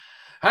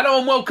Hello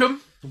and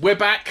welcome. We're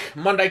back,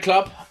 Monday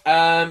Club.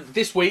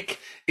 This week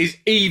is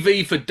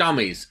EV for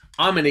Dummies.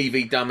 I'm an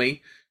EV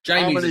dummy.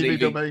 Jamie's an EV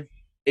dummy.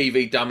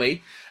 EV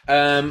dummy.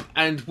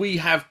 And we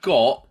have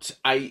got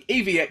a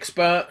EV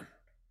expert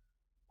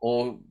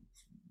or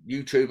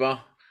YouTuber,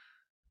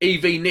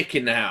 EV Nick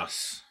in the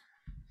house.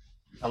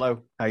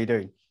 Hello, how you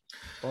doing?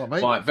 All right,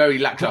 mate. Right, very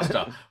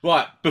lackluster.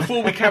 Right,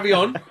 before we carry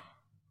on,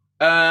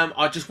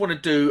 I just want to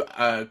do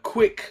a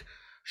quick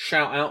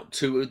shout out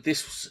to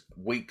this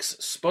week's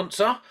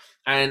sponsor.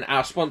 And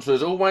our sponsor,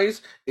 as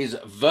always, is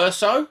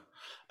Verso.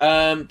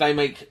 They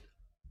make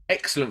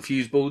excellent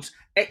fuse boards,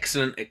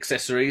 excellent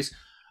accessories,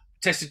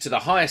 tested to the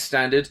highest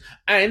standard.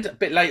 And a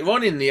bit later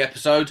on in the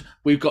episode,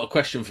 we've got a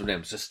question from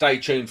them. So stay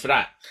tuned for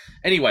that.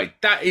 Anyway,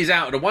 that is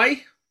out of the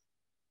way.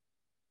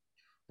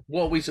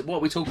 What are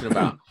we talking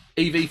about?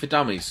 EV for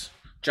Dummies.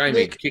 Jamie,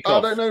 Nick, kick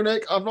off. I don't know,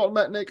 Nick. I've not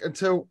met Nick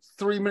until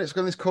 3 minutes ago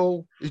on this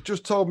call. He's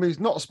just told me he's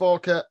not a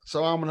Sparket,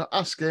 so I'm going to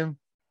ask him.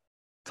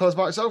 Tell us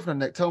about yourself then,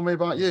 Nick. Tell me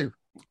about you.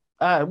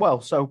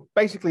 So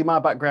basically my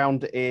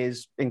background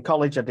is in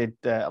college. I did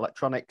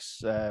electronics,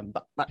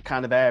 that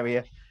kind of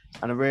area.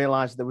 And I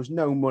realised there was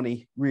no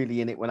money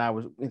really in it there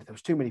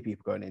was too many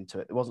people going into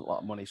it. There wasn't a lot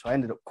of money. So I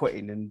ended up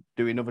quitting and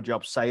doing other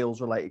jobs, sales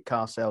related,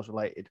 car sales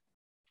related.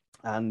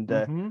 And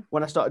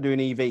when I started doing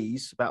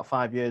EVs about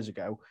 5 years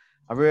ago,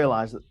 I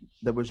realised that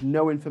there was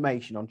no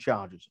information on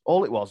chargers.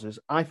 All it was is,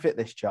 I fit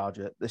this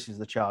charger. This is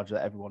the charger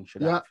that everyone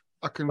should have.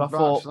 I can So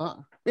vouch for that.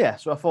 Yeah,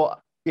 so I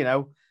thought, I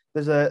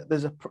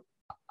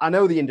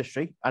know the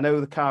industry, I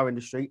know the car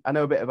industry, I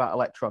know a bit about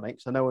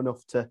electronics, I know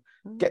enough to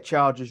get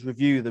chargers,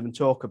 review them, and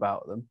talk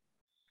about them.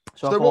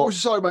 So what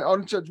was your, sorry, mate,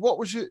 what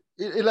was your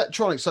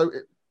electronics? So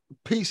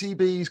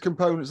PCBs,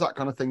 components, that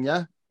kind of thing,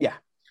 yeah? Yeah.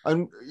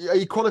 And are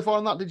you qualified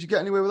on that? Did you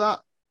get anywhere with that?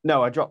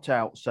 No, I dropped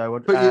out. So,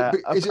 but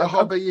is it a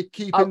hobby? You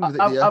keep in with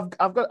it, yeah?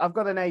 I've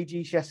got an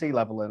AGCSE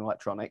level in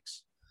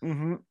electronics.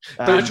 Mm-hmm.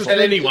 Don't tell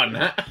anyone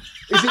that.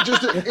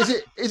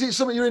 Is it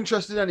something you're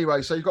interested in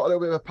anyway? So you've got a little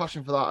bit of a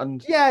passion for that,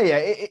 and yeah.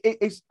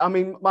 It's. I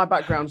mean, my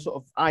background's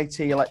sort of IT,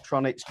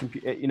 electronics,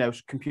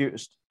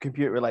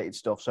 computer related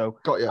stuff. So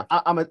got you.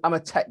 I'm a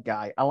tech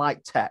guy. I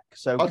like tech.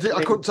 So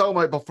I couldn't tell,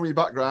 mate, but from your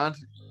background.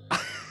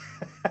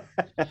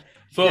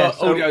 For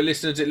audio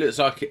listeners, it looks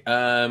like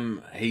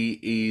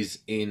he is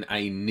in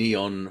a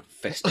neon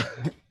festival.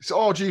 It's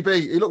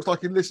RGB. He looks like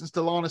he listens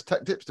to Lana's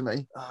tech tips to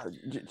me.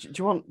 Do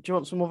you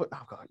want some of it?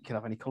 Oh God, you can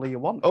have any colour you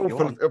want. Oh,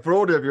 for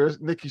audio viewers,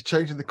 Nick is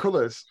changing the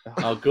colours.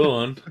 Oh, go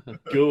on.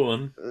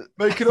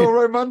 Make it all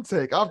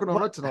romantic. I've got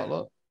on red tonight,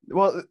 look.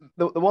 Well,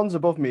 the ones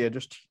above me are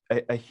just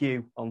a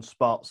hue on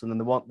spots, and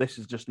then this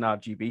is just an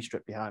RGB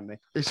strip behind me.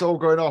 It's all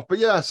going off. But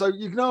yeah, so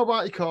you know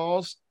about your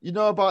cars, you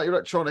know about your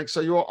electronics, so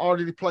you're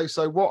already placed.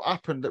 So what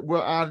happened?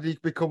 How did you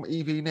become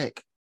EV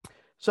Nick?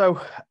 So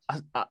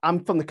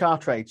I'm from the car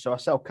trade, so I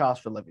sell cars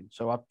for a living.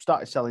 So I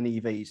started selling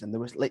EVs, and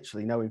there was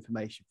literally no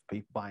information for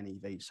people buying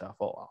EVs. So I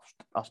thought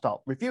I'll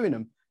start reviewing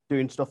them,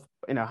 doing stuff,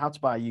 how to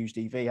buy a used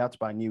EV, how to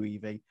buy a new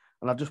EV,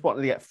 and I just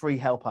wanted to get free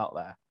help out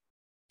there.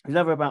 It's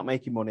never about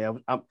making money. You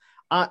two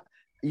are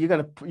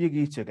going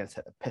to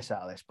take the piss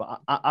out of this,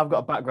 but I've got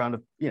a background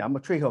of, I'm a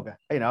tree hugger.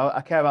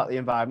 I care about the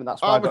environment. That's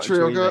why I'm a tree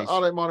hugger. I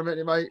don't mind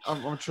admitting it, mate.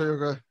 I'm a tree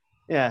hugger.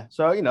 Yeah.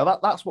 So,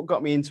 that's what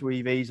got me into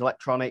EVs,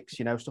 electronics,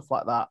 stuff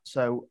like that.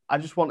 So I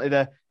just wanted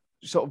to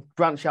sort of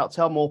branch out,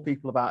 tell more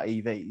people about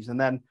EVs.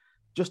 And then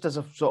just as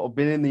I've sort of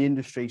been in the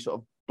industry, sort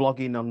of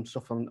blogging on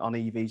stuff on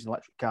EVs and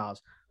electric cars,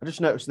 I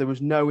just noticed there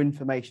was no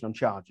information on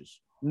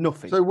chargers.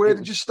 Nothing. So where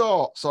did you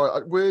start?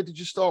 Sorry, where did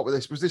you start with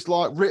this? Was this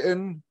like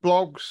written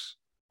blogs?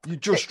 You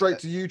just straight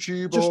to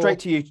YouTube? Just straight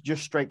to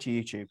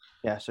YouTube.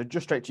 Yeah, so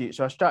just straight to YouTube.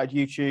 So I started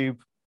YouTube,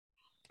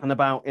 and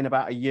in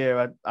about a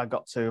year, I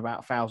got to about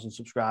 1,000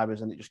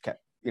 subscribers, and it just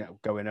kept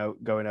going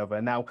over.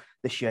 And now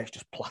this year it's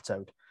just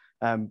plateaued.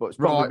 But it's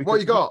right. What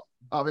you got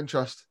out of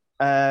interest?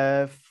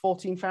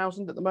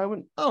 14,000 at the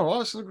moment. Oh, well,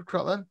 that's a good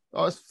crack then.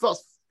 Oh, that's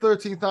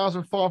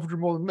 13,500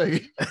 more than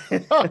me.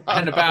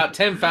 And about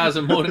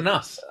 10,000 more than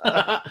us.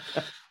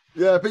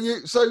 Yeah, but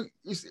it's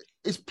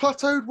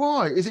plateaued.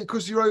 Why? Is it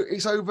because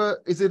it's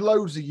over? Is there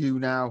loads of you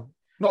now?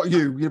 Not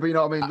you, but you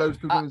know what I mean? Loads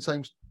of people doing the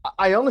same.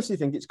 I honestly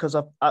think it's because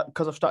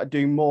I've started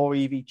doing more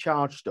EV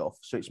charge stuff.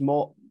 So it's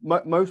more,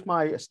 most of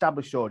my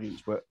established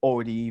audience were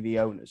already EV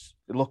owners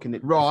looking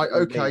at. Right,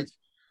 okay.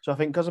 So I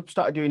think because I've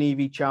started doing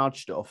EV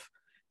charge stuff,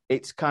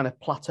 it's kind of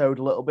plateaued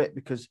a little bit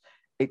because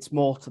it's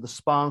more to the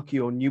Sparky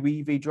or new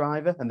EV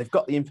driver, and they've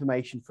got the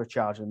information for a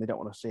charger and they don't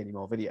want to see any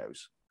more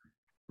videos.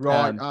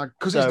 Right,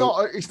 because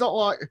it's not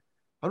like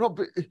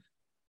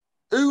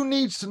who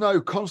needs to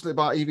know constantly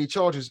about EV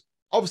chargers?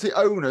 Obviously,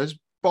 owners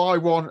buy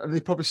one and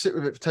they probably sit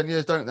with it for 10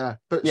 years, don't they?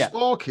 But yeah.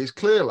 Sparkies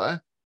clearly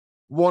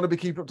want to be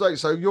keeping up to date.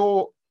 So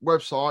your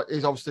website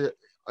is obviously,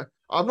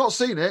 I've not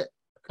seen it.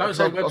 Don't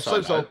say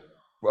website.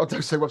 Well,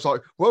 don't say website.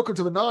 Welcome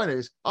to the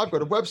 90s. I've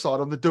got a website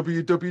on the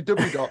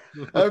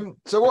www.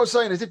 So what I'm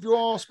saying is, if you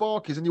are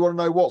Sparkies and you want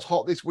to know what's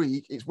hot this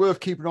week, it's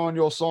worth keeping an eye on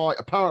your site.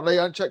 Apparently,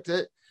 I haven't checked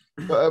it,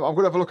 but I'm going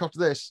to have a look after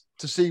this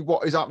to see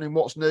what is happening,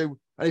 what's new.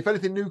 And if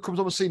anything new comes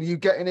on the scene, are you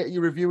getting it? Are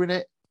you reviewing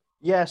it?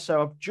 Yeah,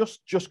 so I've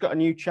just got a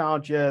new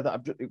charger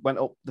that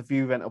the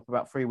view went up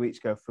about 3 weeks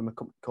ago from a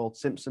company called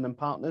Simpson and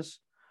Partners.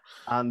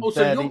 And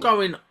so you're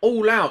going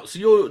all out. So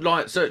you're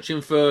like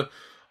searching for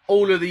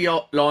all of the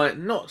like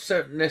not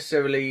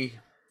necessarily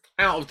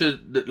out of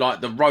the like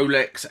the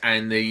Rolex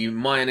and the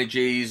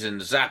MyEnergies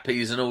and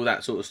Zappies and all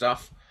that sort of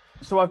stuff.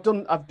 So I've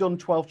done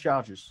 12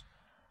 chargers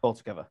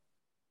altogether.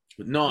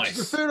 Nice.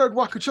 It's a fair old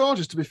whack of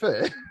charges, to be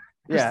fair.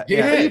 Yeah.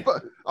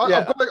 But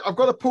I've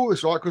got to pull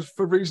this right because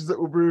for reasons that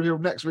will be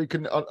revealed next week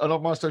and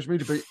on my social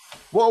media. But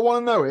what I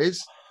want to know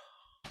is,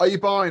 are you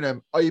buying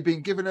them? Are you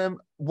being given them?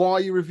 Why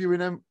are you reviewing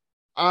them?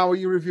 How are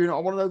you reviewing it? I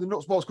want to know the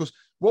nuts and bolts because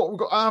what we've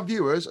got our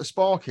viewers are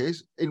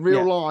Sparkies in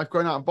real life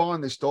going out and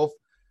buying this stuff.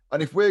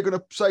 And if we're going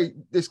to say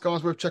this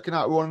guy's worth checking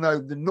out, we want to know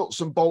the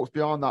nuts and bolts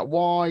behind that.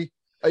 Why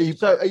are you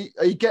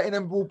getting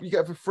them? Will you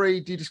get it for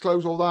free? Do you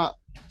disclose all that?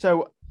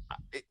 So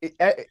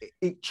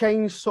it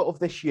changed sort of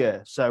this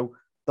year. So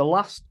the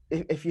last,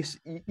 if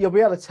you'll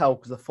be able to tell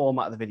because the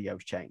format of the video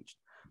has changed.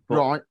 But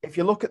right. If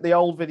you look at the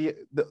old video,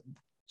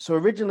 so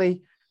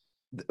originally,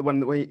 when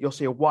you'll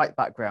see a white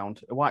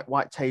background, a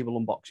white table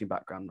unboxing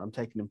background, I'm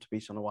taking them to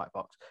pieces on a white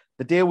box.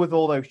 The deal with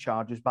all those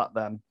chargers back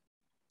then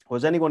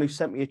was anyone who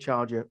sent me a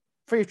charger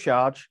free of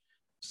charge,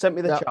 sent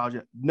me the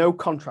charger, no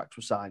contracts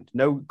were signed,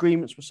 no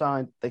agreements were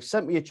signed. They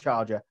sent me a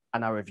charger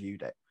and I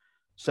reviewed it.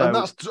 So and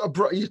that's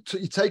you're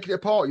taking it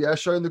apart,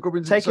 showing the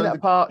gubbins, taking it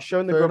apart,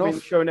 showing the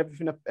gubbins, showing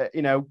everything,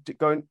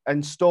 going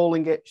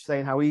installing it,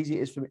 saying how easy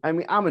it is for me. I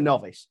mean, I'm a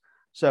novice.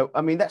 So,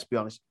 I mean, let's be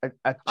honest.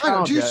 Hang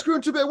on, do you screw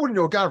into a bit of wood in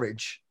your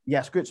garage?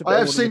 Yeah, screw into a bit I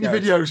have seen your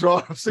videos,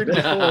 right? I've seen it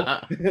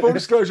before. Full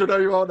disclosure, I know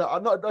you are now. I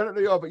don't know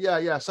who you are, but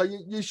yeah. So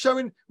you're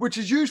showing, which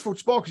is useful to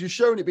Spark, because you're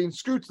showing it being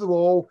screwed to the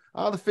wall,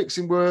 how the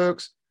fixing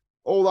works,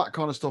 all that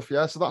kind of stuff,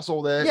 yeah? So that's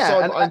all there.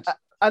 Yeah, so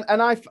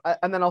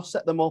and then I'll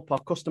set them up, I'll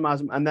customize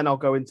them, and then I'll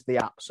go into the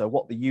app. So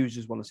what the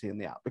users want to see in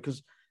the app,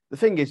 because the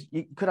thing is,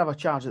 you could have a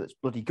charger that's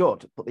bloody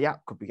good, but the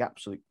app could be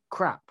absolute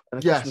crap, and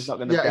the customer's not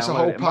going to download it's a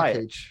whole it and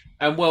package.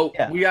 And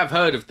we have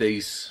heard of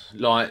these.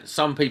 Like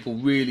some people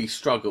really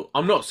struggle.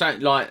 I'm not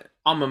saying like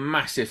I'm a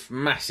massive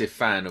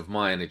fan of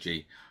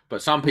MyEnergy,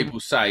 but some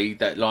people say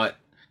that like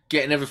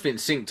getting everything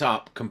synced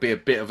up can be a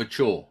bit of a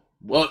chore.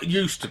 Well, it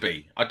used to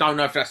be. I don't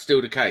know if that's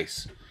still the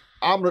case.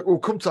 We'll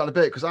come to that in a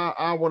bit because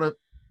I want to.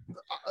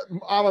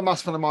 I'm a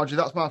massive fan of MyEnergy.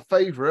 That's my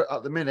favourite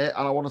at the minute,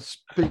 and I want to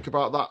speak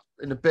about that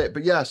in a bit.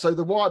 But yeah, so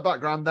the white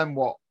background, then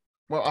what?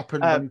 What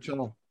happened on the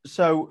channel?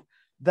 So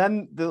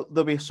then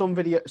there'll be some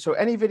video. So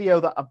any video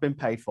that I've been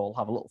paid for will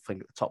have a little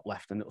thing at the top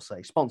left, and it'll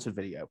say sponsored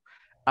video.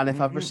 And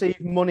if I've received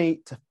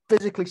money to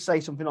physically say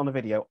something on a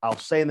video, I'll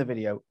say in the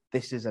video,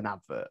 this is an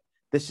advert.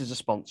 This is a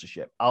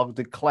sponsorship. I'll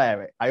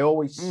declare it. I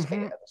always say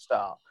it at the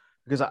start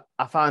because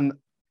I find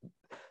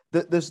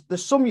there's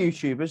some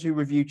YouTubers who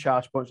review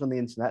charge points on the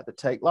internet that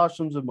take large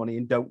sums of money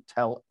and don't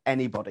tell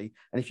anybody.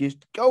 And if you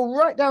go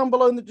right down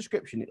below in the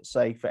description, it'll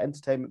say for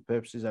entertainment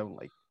purposes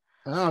only.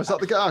 Oh, is that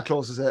the get out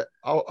clause, is it?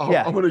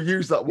 I'm going to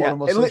use that one on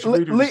my social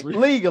media.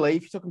 Legally,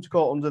 if you took them to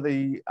court under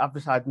the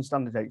Advertising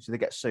Standards Agency, they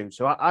get sued.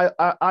 So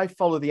I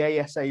follow the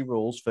ASA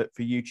rules for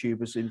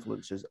YouTubers,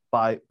 influencers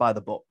by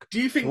the book.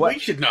 Do you think we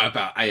should know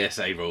about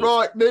ASA rules?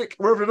 Right, Nick,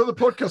 we're having another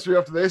podcast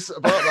after this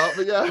about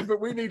that.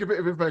 But we need a bit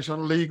of information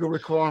on legal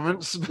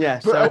requirements. Yeah,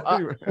 so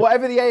anyway.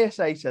 Whatever the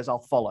ASA says, I'll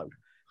follow.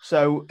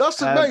 So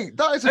that's mate.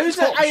 That is who's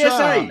the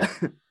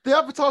ASA? The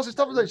Advertising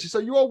Standards Agency. So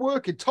you are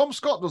working. Tom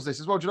Scott does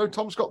this as well. Do you know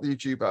Tom Scott, the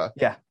YouTuber?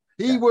 Yeah.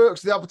 He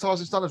works the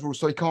Advertising Standards rules,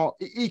 so he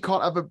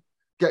can't ever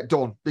get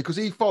done because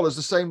he follows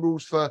the same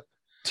rules for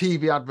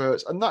TV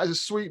adverts, and that is a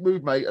sweet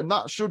move, mate. And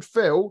that should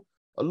fill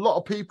a lot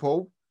of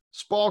people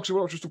sparks who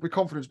want us to with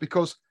confidence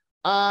because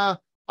our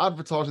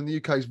advertising in the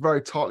UK is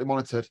very tightly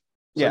monitored.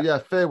 So yeah,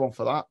 fair one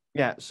for that.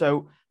 Yeah.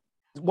 So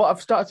what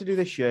I've started to do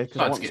this year because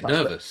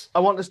I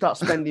want to start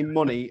spending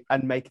money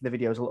and making the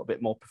videos a little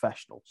bit more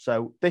professional.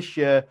 So this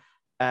year,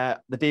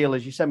 the deal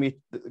is the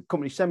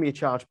company send me a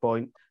charge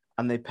point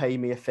and they pay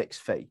me a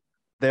fixed fee.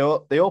 They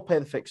all pay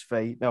the fixed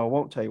fee. No, I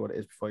won't tell you what it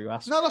is before you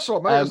ask. No, that's all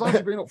right, mate. As long as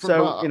you've been up for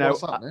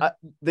that.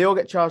 They all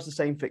get charged the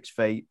same fixed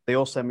fee. They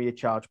all send me a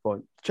charge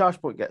point. The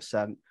charge point gets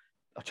sent.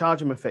 I charge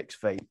them a fixed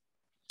fee.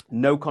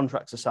 No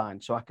contracts are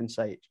signed, so I can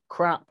say it's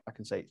crap. I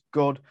can say it's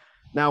good.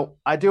 Now,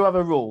 I do have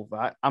a rule,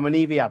 right? I'm an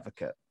EV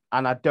advocate,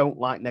 and I don't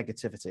like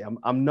negativity.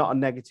 I'm not a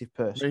negative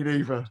person. Me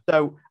neither.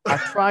 So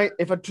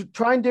if I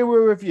try and do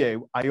a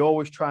review, I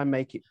always try and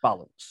make it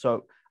balanced.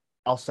 So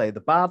I'll say the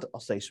bad, I'll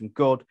say some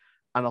good,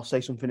 and I'll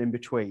say something in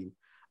between.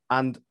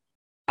 And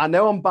I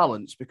know I'm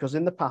balanced because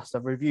in the past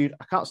I've reviewed,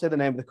 I can't say the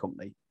name of the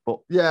company, but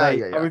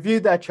I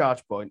reviewed their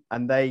charge point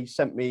and they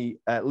sent me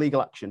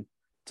legal action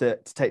to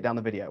take down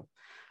the video.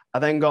 I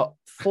then got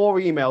 4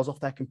 emails off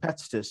their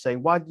competitors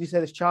saying, why did you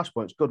say this charge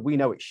point's good? We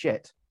know it's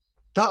shit.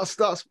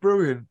 That's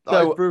brilliant.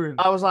 So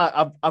brilliant. I was like,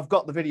 I've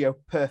got the video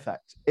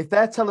perfect. If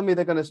they're telling me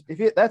they're gonna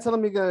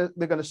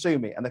sue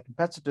me, and the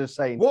competitor is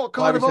saying, what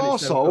kind of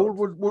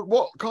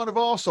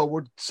arsehole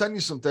would send you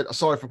something?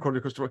 Sorry for calling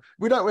you customer.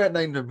 We don't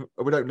name them.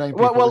 We don't name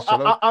people. What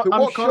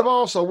kind of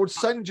arsehole would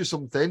send you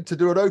something to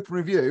do an open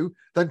review,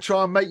 then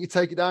try and make you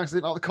take it down because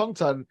they don't like the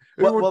content?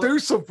 Who would do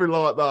something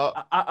like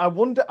that? I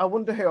wonder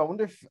who. I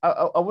wonder if.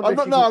 I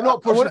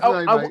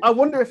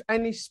wonder if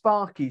any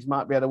Sparkies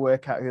might be able to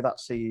work out who that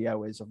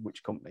CEO is of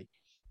which company.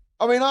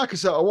 I mean, I can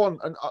say what I want,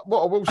 and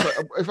what I will say,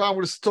 if I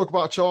want to talk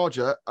about a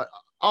charger,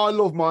 I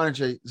love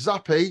Myenergi.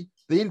 Zappy,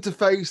 the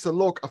interface, the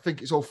look, I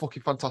think it's all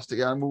fucking fantastic.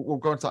 Yeah, and we'll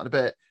go into that in a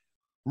bit.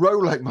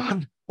 Rolex,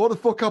 man, what the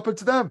fuck happened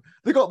to them?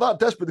 They got that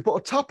desperate, they put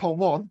a tap on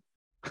one.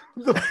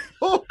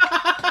 I'm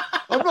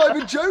not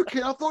even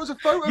joking. I thought it was a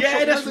photo.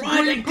 Yeah, that's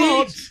right. They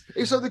did.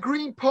 So the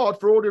green pod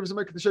for audience are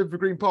making the show for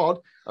green pod,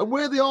 and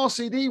where the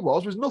RCD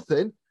was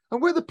nothing,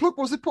 and where the plug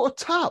was, they put a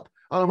tap.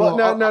 Well,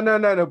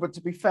 no. But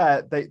to be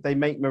fair, they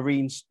make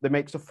marines. They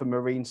make stuff for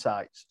marine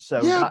sites.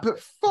 So yeah, but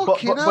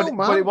fucking hell,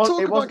 man!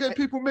 Talk about getting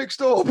people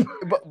mixed up.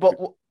 But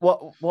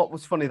what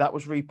was funny? That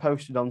was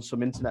reposted on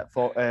some internet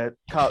for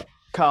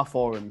car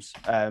forums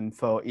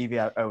for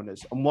EV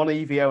owners, and one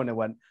EV owner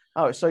went,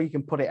 "Oh, it's so you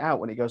can put it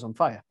out when it goes on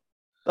fire."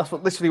 That's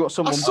literally what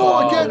someone. I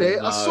sort of get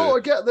it. No. I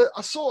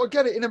sort of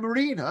get it in a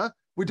marina.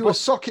 We do a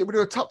socket, we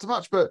do a tap to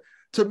match, but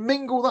to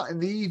mingle that in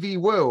the EV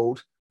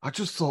world. I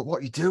just thought,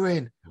 what are you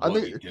doing? I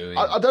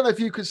don't know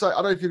if you can say,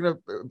 I don't know if you're going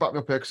to back me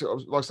up here,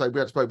 because like I say, we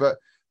had to spoke, but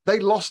they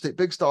lost it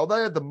big style.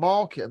 They had the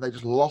market and they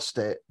just lost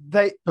it.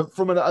 As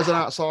an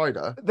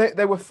outsider.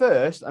 They were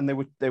first and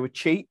they were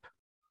cheap.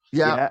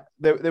 Yeah.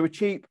 They were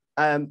cheap.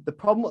 The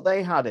problem that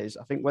they had is,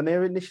 I think when they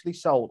initially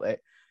sold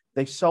it,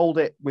 they sold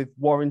it with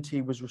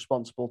warranty was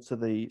responsible to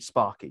the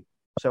Sparky.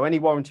 So any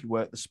warranty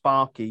work, the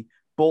Sparky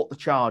bought the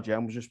charger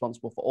and was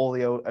responsible for all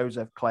the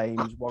OZEV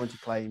claims, warranty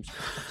claims.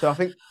 So I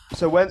think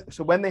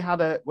when they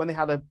had a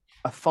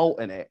fault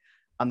in it,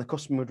 and the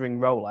customer would ring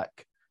Rolex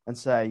and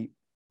say,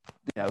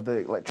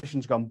 the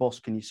electrician's gone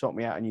bust, can you sort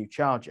me out a new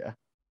charger?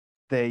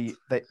 They'd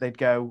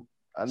go,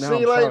 see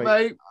you later,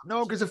 mate. No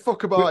one gives a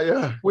fuck about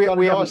you. We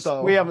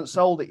haven't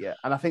sold it yet,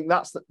 and I think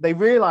they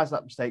realised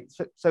that mistake.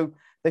 So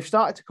they've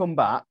started to come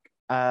back.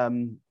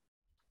 They've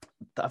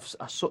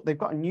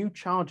got a new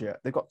charger.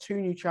 They've got two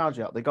new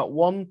chargers out. They got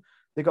one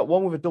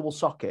with a double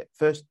socket.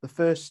 It's the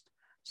first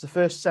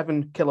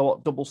 7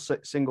 kilowatt double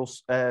single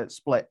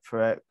split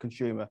for a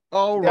consumer.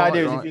 Oh, the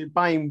idea is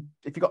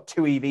if you've got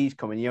two EVs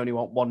coming, you only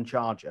want one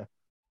charger.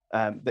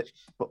 But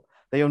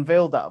they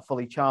unveiled that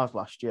fully charged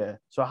last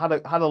year. So I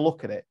had a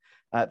look at it.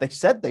 They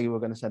said they were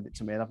going to send it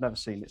to me, and I've never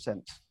seen it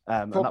since.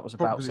 And that was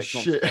about 6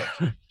 months ago.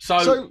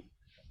 So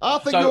I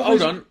think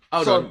hold on.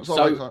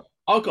 So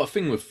I've got a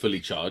thing with fully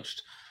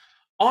charged.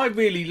 I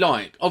really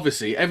like,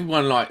 obviously,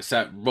 everyone likes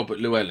that Robert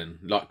Llewellyn,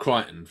 like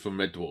Crichton from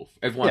Red Dwarf.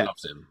 Everyone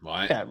loves him,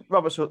 right? Yeah,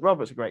 Robert's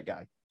a great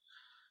guy.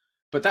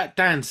 But that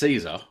Dan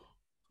Caesar,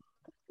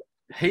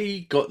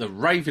 he got the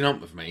raving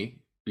up with me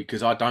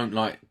because I don't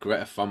like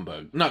Greta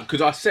Thunberg. No,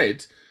 because I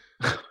said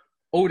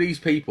all these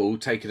people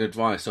taking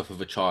advice off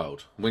of a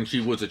child when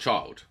she was a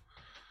child,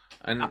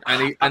 and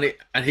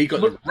he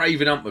got the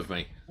raving up with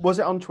me. Was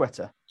it on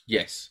Twitter?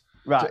 Yes.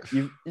 Right.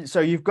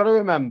 You've got to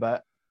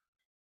remember,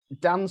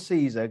 Dan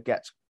Caesar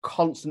gets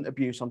constant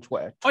abuse on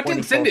Twitter. I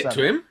didn't send it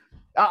to him.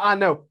 I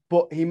know,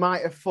 but he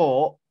might have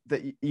thought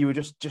that you were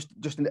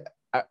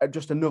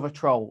just another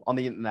troll on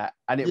the internet,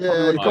 and it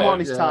probably would come on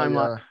his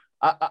timeline.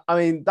 I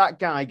mean, that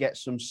guy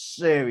gets some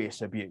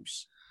serious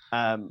abuse.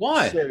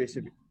 Why? Serious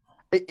abuse.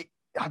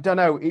 I don't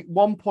know. At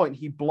one point,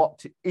 he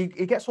blocked it.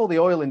 He gets all the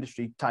oil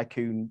industry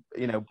tycoon,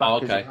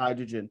 backers of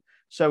hydrogen.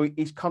 So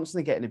he's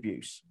constantly getting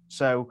abuse.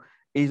 So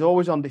he's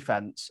always on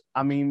defense.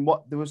 I mean,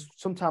 there was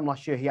sometime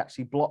last year, he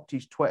actually blocked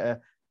his Twitter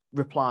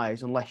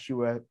replies unless you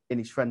were in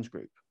his friends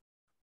group.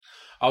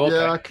 Oh, okay.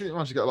 Yeah, I can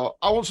imagine get a lot.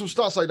 I want some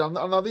stats later.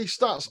 Now these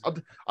stats,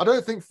 I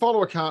don't think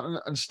follower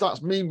count and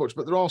stats mean much,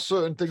 but there are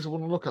certain things I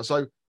want to look at.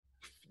 So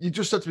you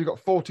just said to me, you got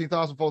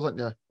 14,000 followers, haven't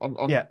you? On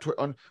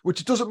Twitter,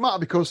 which doesn't matter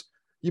because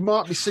you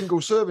might be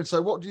single serving.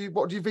 So what do your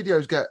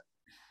videos get?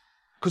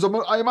 Because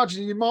I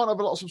imagine you might have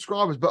a lot of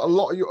subscribers, but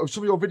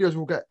some of your videos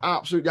will get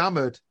absolutely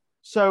hammered.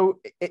 So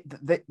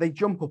they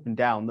jump up and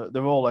down.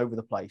 They're all over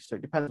the place. So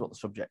it depends what the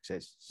subject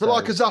is. So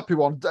like a Zappy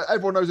one,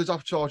 everyone knows a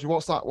Zappy charger.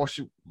 What's that?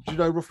 Do you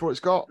know roughly what it's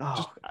got?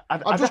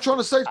 I'm just trying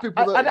to say to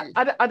people that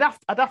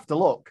I'd have to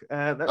look.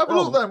 Have a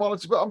look then.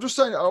 But I'm just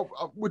saying,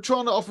 we're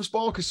trying to offer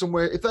Sparky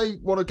somewhere. If they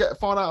want to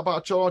find out about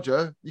a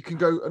charger, you can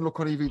go and look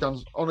on EV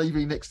Dan,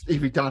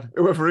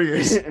 whoever he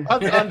is, and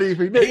EV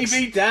Nix.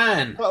 EV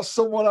Dan. That's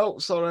someone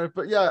else. Sorry,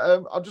 but yeah,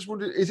 I'm just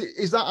wondering,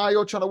 is that how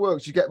you're trying to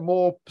work? Do you get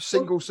more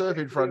single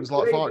serving friends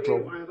like Fight Club?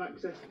 I have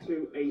access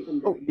to a...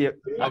 Oh, yeah.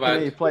 I can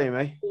hear you playing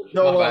me.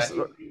 No,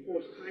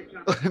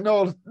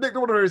 No, Nick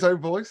don't want to hear his own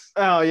voice.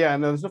 Oh yeah,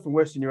 no, there's nothing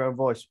worse than your own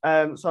voice.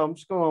 So I'm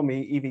just going on my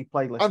EV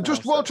playlist. I'm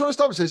just what I'm trying to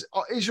establish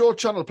is your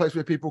channel a place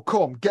where people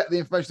come, get the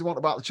information they want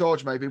about the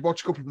charge, maybe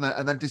watch a couple from there,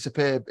 and then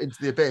disappear into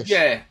the abyss?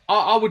 Yeah,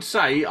 I would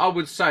say.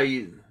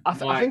 I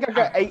think I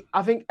get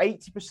I think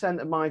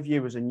 80% of my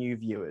viewers are new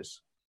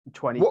viewers.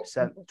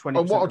 20%. And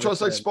what I'm trying to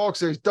say,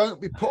 Sparks, is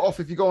don't be put off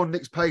if you go on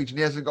Nick's page and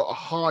he hasn't got a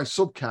high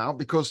sub count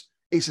because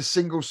it's a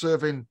single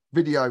serving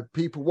video.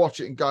 People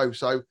watch it and go.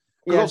 So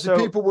obviously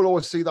people will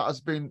always see that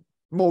as being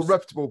more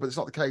reputable, but it's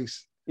not the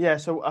case. Yeah,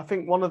 so I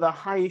think one of the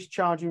highest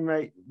charging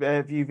rate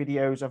view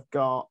videos I've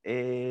got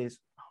is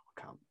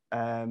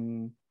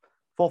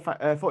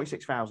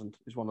 46,000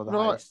 is one of the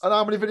highest. And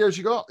how many videos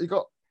you got?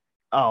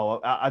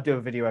 I do a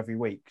video every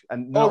week,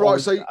 and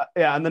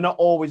and they're not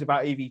always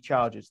about EV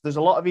chargers. There's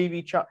a lot of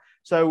EV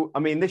So I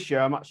mean, this year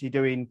I'm actually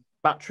doing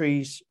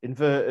batteries,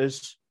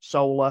 inverters,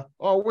 solar.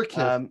 Oh,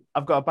 wicked!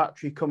 I've got a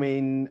battery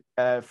coming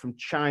from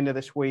China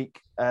this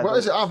week. What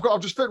is it? I've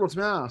just fitted one to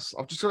my ass.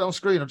 I've just got it on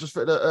screen. I've just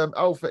fitted an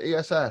Alpha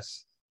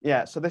ESS.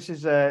 Yeah, so this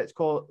is it's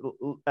called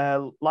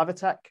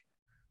Lavitech.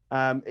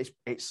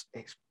 It's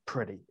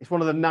pretty. It's one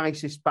of the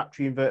nicest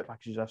battery inverter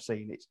packages I've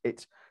seen.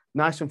 It's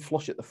nice and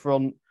flush at the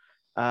front.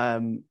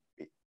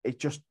 It's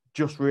just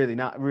really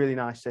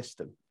nice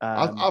system.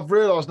 I've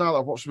realised now that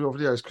I've watched some of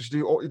your videos because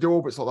you do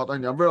orbits like that,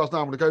 don't you? I've realised now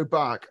I'm going to go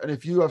back, and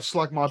if you have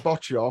slagged my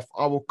battery off,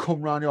 I will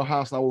come round your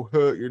house and I will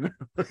hurt you.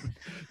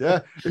 Yeah,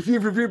 if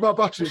you've reviewed my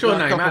battery, what's your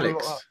name,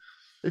 Alex?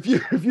 If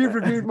you've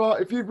reviewed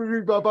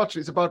my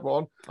battery, it's a bad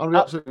one. I'll be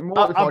absolutely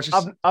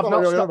mortified.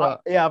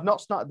 I've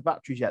not started the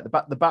batteries yet.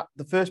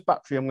 The first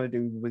battery I'm going to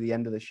do with the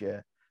end of this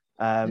year,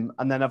 and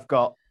then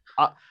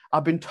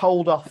I've been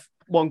told off.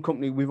 One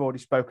company we've already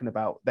spoken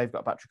about, they've got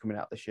a battery coming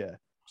out this year.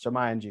 So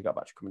my NG got a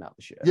battery coming out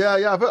this year.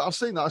 Yeah, I've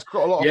seen that. It's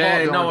got a lot of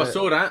I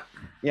saw that.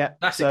 Yeah,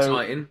 that's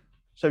exciting.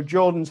 So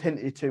Jordan's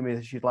hinted to me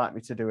that she'd like me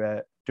to do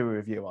a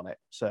review on it.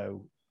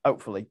 So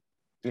hopefully,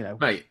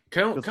 mate,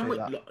 can we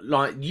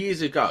like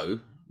years ago,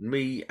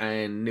 me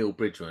and Neil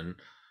Bridgman,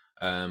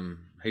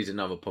 he's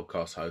another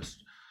podcast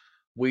host.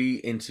 We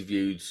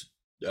interviewed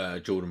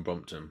Jordan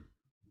Brompton.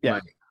 Yeah,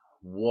 mate,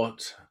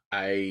 what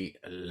a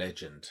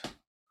legend.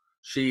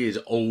 She is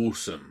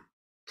awesome.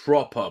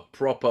 Proper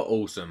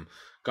awesome.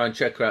 Go and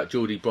check her out,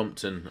 Geordie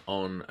Brompton,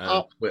 on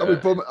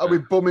Twitter. Are we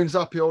bumming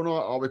Zappy all night,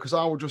 are we? Because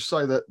I will just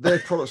say that their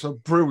products are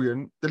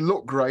brilliant. They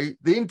look great.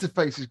 The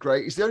interface is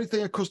great. It's the only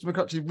thing a customer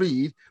can actually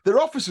read. Their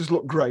offices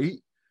look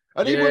great.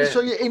 And even when they show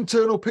you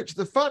internal picture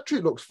of the factory,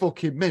 it looks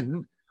fucking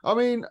mint. I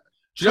mean...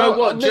 Do you know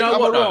what? Do you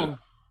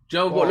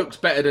know what looks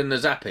better than the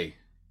Zappy?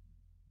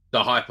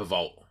 The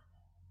Hypervolt.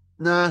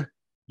 Nah.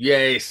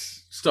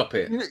 Yes, stop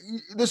it.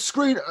 The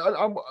screen.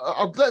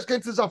 Let's get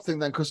into the Zap thing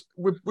then, because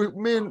we're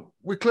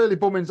clearly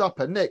bumming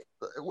Zappa. Nick,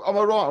 am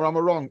I right or am I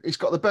wrong? It's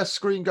got the best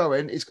screen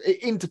going. It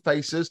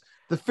interfaces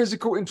the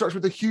physical interaction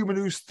with the human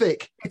who's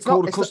thick. It's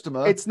called a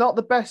customer. It's not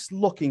the best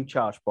looking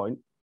charge point.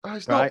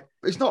 It's right?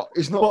 not.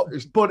 It's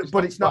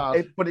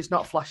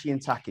not flashy and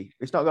tacky.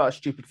 It's not got a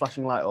stupid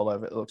flashing light all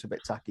over it. It looks a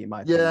bit tacky in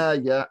my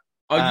opinion. Yeah.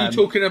 Are you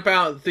talking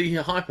about the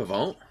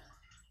Hypervolt?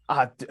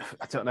 I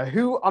don't know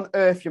who on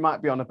earth you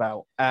might be on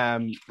about.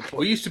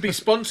 We used to be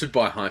sponsored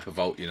by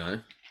Hypervolt,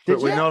 but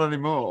we're not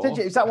anymore. Did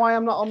you? Is that why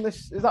I'm not on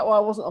this? Is that why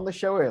I wasn't on the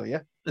show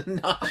earlier?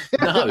 No.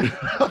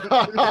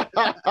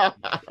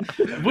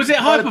 Was it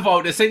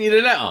Hypervolt that sent you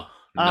the letter?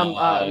 No,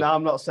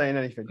 I'm not saying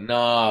anything.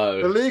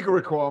 No. The legal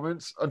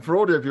requirements, and for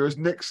audio viewers,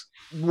 Nick's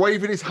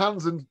waving his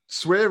hands and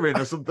swearing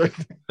or something.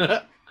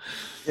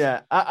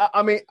 Yeah,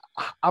 I mean,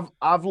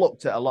 I've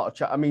looked at a lot of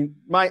chat. I mean,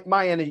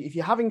 my energy. If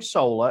you're having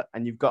solar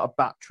and you've got a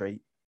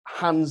battery,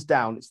 hands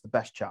down, it's the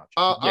best charge.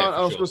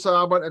 I was going to say,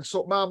 I went and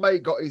saw my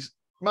mate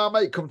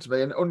come to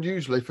me, and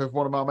unusually for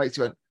one of my mates,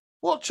 he went,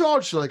 "What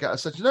charge should I get?" I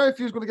said, "You know, if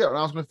you was going to get one,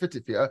 I was going to fit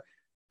it for you.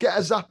 Get a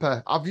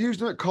Zapper. I've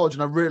used them at college,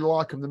 and I really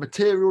like them. The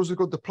materials are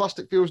good. The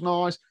plastic feels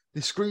nice.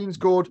 The screen's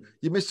good.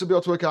 Your miss will be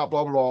able to work out,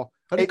 blah blah blah."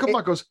 And he come back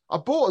and goes, "I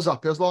bought a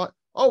Zapper." I was like,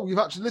 "Oh, you've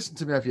actually listened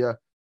to me, have you?"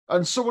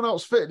 And someone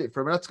else fitted it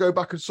for him. I had to go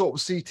back and sort the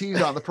CTs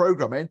out of the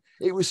programming.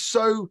 It was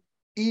so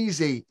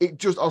easy. I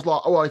was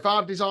like, oh, well, if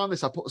I design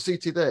this, I put the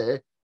CT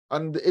there,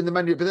 and in the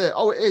menu it'd be there.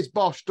 Oh, it is,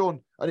 bosh, done.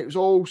 And it was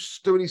all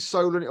doing his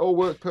solar, and it all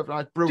worked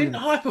perfectly. Brilliant.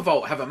 Didn't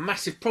Hypervolt have a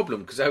massive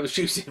problem because they was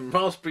using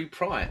Raspberry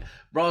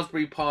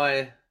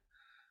Pi,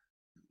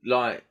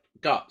 like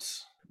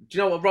guts? Do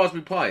you know what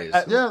Raspberry Pi is?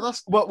 Yeah,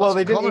 that's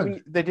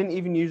they didn't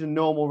even use a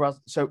normal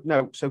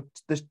Raspberry. So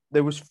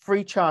there was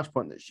 3 charge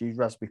point that used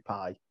Raspberry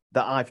Pi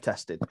that I've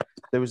tested.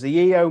 There was the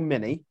EO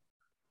Mini,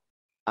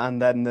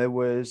 and then there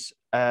was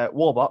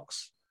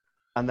Wallbox,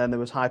 and then there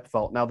was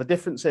Hypervolt. Now the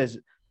difference is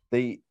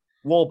the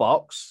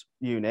Wallbox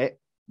unit,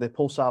 the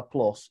Pulsar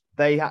Plus,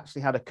 they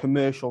actually had a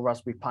commercial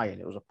Raspberry Pi in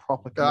it. It was a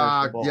proper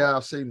commercial board. Yeah,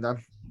 I've seen them.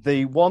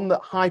 The one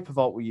that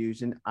Hypervolt were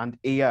using and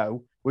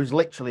EO was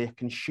literally a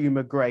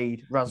consumer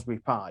grade Raspberry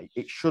Pi.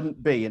 It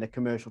shouldn't be in a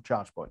commercial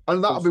charge point.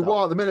 And that'll be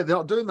why at the minute they're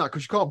not doing that,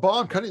 because you can't buy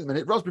them, can you, at the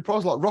minute? Raspberry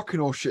Pi's like rocking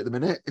all shit at the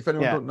minute, if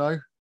anyone doesn't know.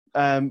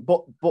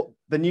 But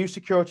the new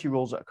security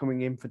rules that are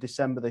coming in for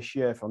December this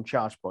year from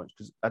charge points,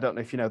 because I don't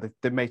know if you know,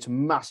 they've made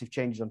some massive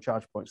changes on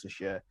charge points this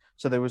year.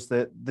 So there was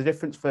the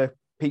difference for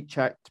peak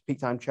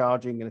time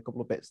charging and a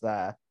couple of bits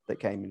there that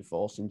came in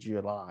force in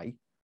July.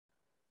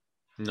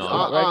 No,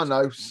 I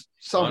know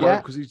some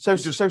because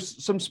so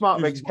some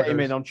smart rigs came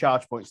in on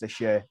charge points this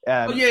year.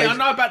 I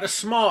know about the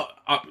smart.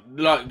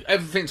 Like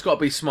everything's got to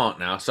be smart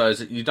now, so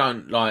you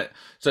don't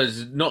so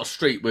it's not a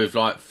street with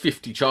like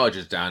 50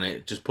 chargers down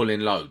it, just pull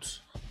in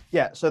loads.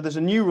 Yeah, so there's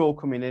a new rule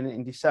coming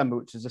in December,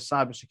 which is a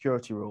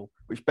cybersecurity rule,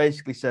 which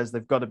basically says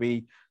they've got to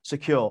be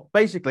secure.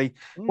 Basically,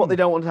 what they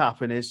don't want to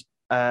happen is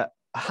a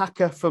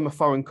hacker from a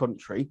foreign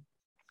country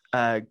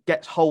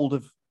gets hold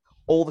of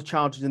all the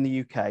chargers in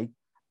the UK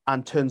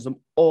and turns them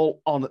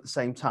all on at the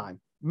same time.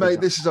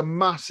 Mate, this is a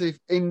massive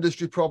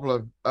industry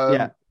problem.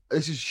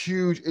 This is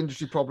huge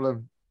industry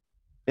problem.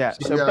 Yeah,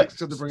 so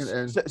they're bringing it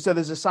in. So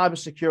there's a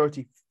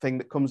cybersecurity thing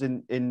that comes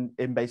in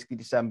basically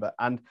December,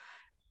 and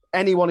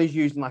anyone who's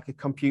using like a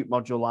compute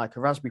module, like a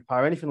Raspberry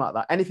Pi or anything like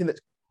that, anything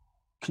that's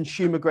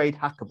consumer grade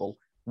hackable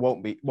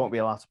won't be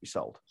allowed to be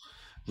sold.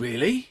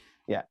 Really?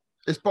 Yeah.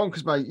 It's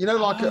bonkers, mate. You know,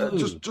 like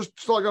just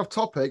slightly off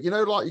topic. You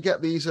know, like you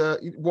get these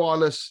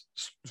wireless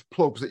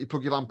plugs that you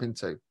plug your lamp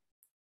into.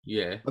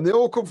 Yeah. And they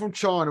all come from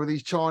China with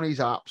these Chinese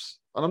apps.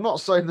 And I'm not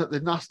saying that they're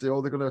nasty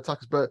or they're going to attack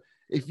us, but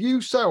if you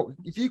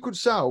could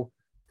sell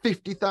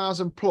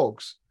 50,000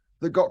 plugs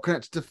that got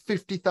connected to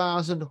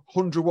 50,000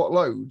 100-watt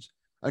loads,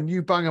 and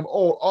you bang them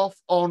all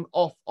off, on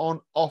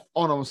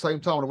the same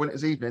time on a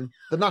winter's evening,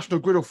 the national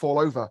grid will fall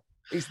over.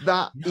 It's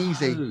that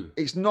easy.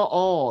 It's not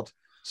hard.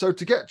 So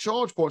to get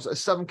charge points that are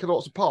 7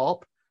 kilowatts a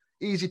pop,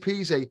 easy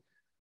peasy.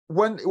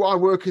 When I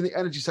work in the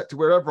energy sector,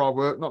 wherever I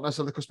work, not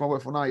necessarily the customer I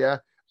work for now,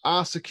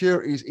 our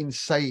security is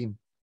insane.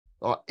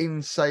 Like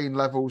insane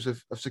levels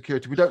of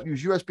security. We don't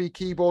use USB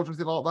keyboards or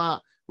anything like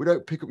that. We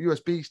don't pick up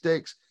USB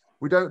sticks.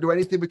 We don't do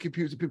anything with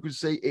computers that people can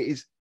see. It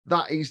is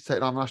that easy to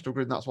take down the national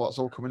grid, and that's why it's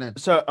all coming in.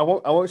 So I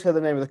won't say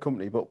the name of the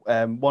company, but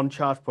one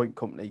charge point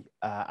company,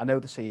 I know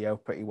the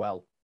CEO pretty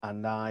well,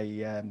 and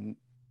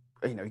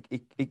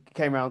he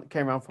came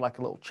around for like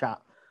a little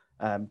chat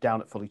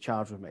down at Fully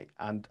Charged with me,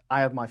 and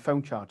I had my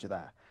phone charger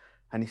there,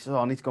 and he said,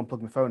 I need to go and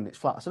plug my phone in, it's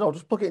flat. I said,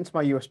 just plug it into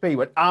my USB.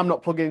 When I'm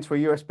not plugging into a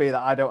USB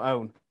that I don't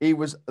own. He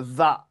was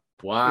that.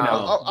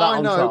 Wow.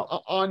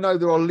 I know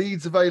there are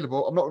leads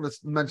available. I'm not going to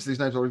mention these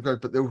names or go,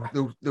 but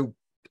they'll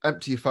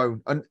empty your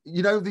phone. And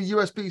you know the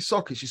USB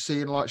sockets you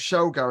see in like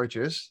Shell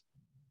garages,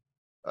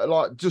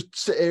 like just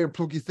sit here and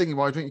plug your thing in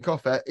while you drink your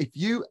coffee. If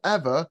you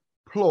ever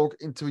plug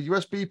into a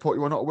USB port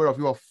you are not aware of,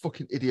 you are a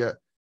fucking idiot.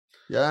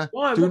 Yeah.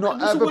 Why?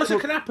 What's the worst that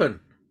can happen?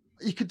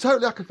 You can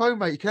totally hack a phone,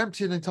 mate. You can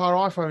empty an entire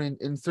iPhone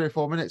in 3 or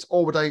 4 minutes,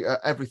 all the data,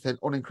 everything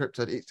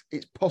unencrypted.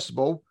 It's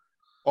possible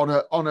on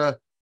a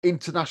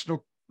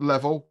international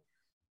level.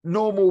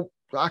 Normal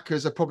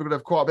hackers are probably going to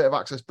have quite a bit of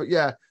access, but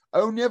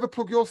only ever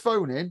plug your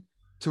phone in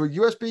to a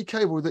USB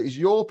cable that is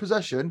your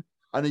possession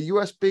and a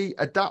USB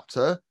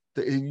adapter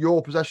that is in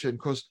your possession,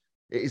 because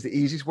it is the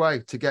easiest way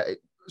to get it.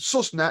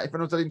 Susnet, if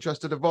anyone's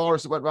interested, a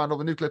virus that went around all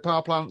the nuclear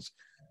power plants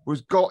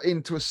was got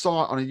into a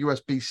site on a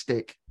USB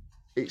stick.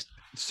 It's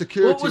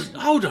security.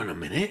 Hold on a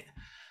minute.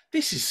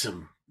 This is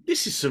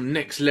some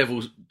next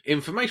level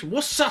information.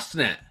 What's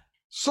Susnet?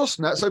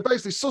 Susnet. So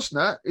basically,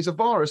 Susnet is a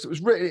virus that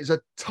was written. It's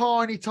a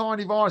tiny,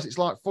 tiny virus. It's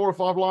like 4 or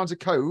 5 lines of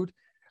code,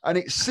 and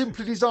it's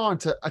simply designed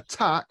to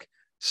attack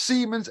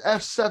Siemens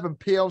F7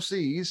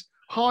 PLCs,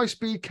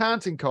 high-speed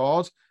counting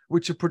cards,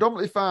 which are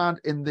predominantly found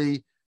in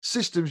the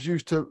systems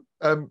used to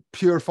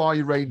purify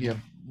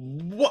uranium.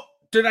 What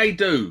do they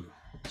do?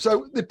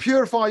 So they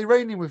purify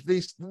uranium with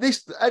this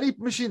any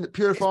machine that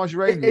purifies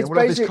uranium will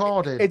have this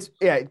card in.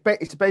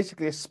 It's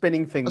basically a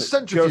spinning thing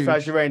that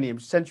purifies uranium,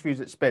 centrifuge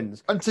that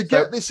spins. And to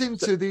get this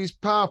into these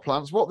power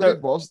plants, what they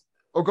did was,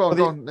 go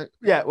on.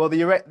 Yeah, well,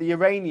 the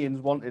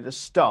Iranians wanted to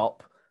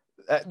stop.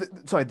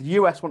 The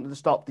US wanted to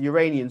stop the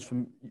Iranians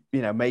from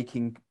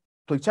making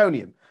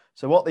plutonium.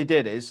 So what they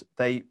did is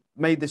they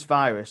made this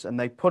virus and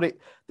they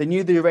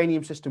knew the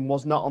uranium system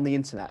was not on the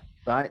internet,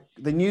 right?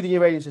 They knew the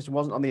uranium system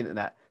wasn't on the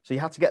internet. So you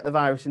had to get the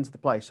virus into the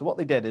place. So what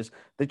they did is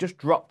they just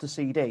dropped a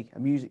CD, a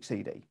music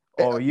CD,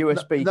 or a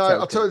USB. No,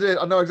 I'll tell you,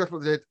 I know exactly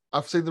what they did.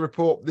 I've seen the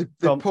report. They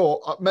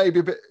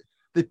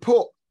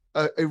put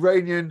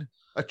Iranian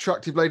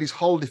attractive ladies'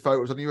 holiday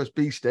photos on a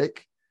USB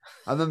stick,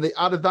 and then they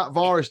added that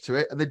virus to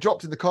it, and they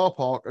dropped it in the car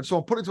park. And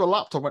someone put it into a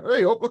laptop, went,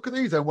 "Hey, look at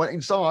these," and went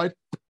inside.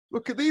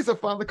 Look at these! I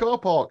found the car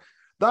park.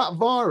 That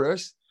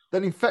virus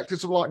then infected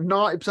some like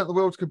 90% of the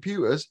world's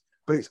computers,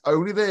 but it's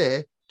only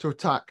there to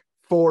attack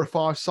 4 or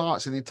 5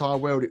 sites in the entire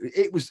world.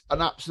 It was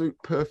an absolute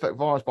perfect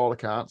virus by all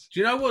accounts. Do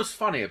you know what's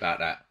funny about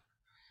that?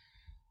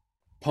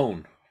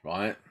 Porn,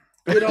 right?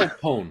 Good old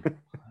porn,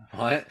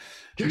 right?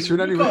 It's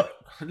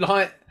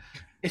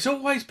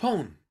always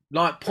porn.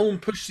 Like, porn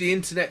pushed the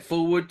internet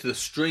forward, the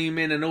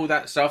streaming and all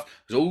that stuff.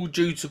 It was all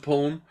due to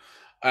porn.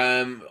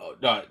 Coming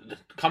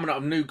up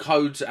with new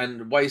codes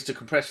and ways to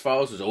compress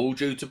files was all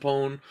due to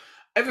porn.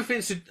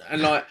 Everything's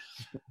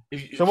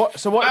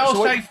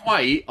Fail-safe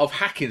way of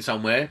hacking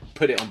somewhere,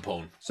 put it on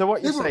porn. So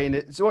what you're saying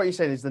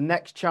is the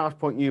next charge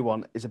point you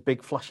want is a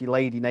big flashy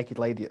naked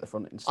lady at the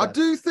front instead. I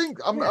do think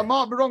I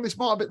might be wrong. This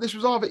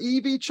was either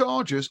EV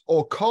chargers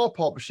or car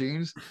part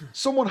machines.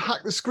 Someone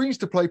hacked the screens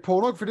to play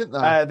pornography, didn't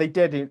they? They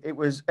did. It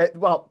was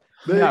well.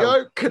 There you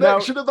go.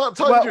 Connection of that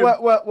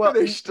tangent. Well,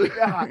 finished.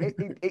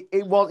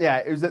 It was. Yeah,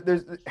 it was.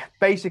 There's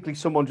basically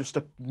someone just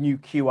a new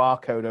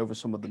QR code over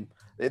some of them.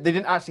 They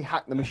didn't actually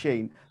hack the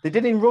machine. They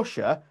did in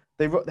Russia.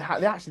 They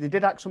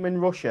did hack some in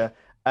Russia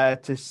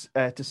to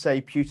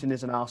say Putin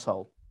is an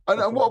arsehole.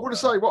 And what I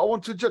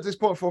want to judge this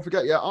point before I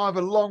forget, I have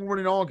a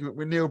long-running argument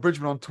with Neil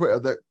Bridgman on Twitter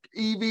that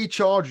EV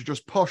chargers are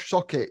just posh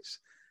sockets.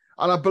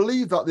 And I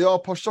believe that they are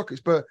posh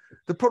sockets, but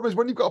the problem is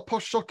when you've got a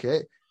posh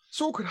socket,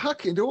 someone could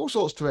hack it and do all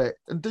sorts to it.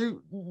 And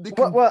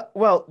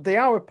Well, they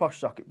are a posh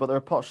socket, but they're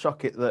a posh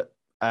socket that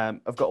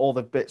have got all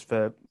the bits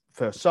for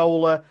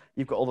solar.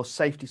 You've got all the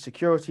safety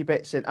security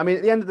bits in. I mean,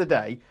 at the end of the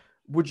day,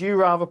 would you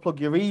rather plug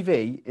your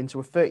EV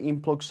into a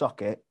 13-plug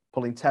socket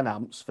pulling 10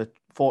 amps for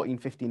 14,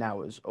 15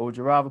 hours, or would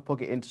you rather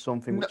plug it into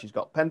something which has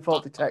got pen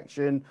fault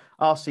detection,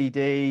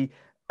 RCD,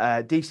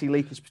 DC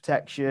leakage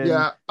protection?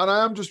 Yeah, and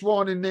I am just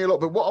winding Neil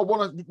up, but what I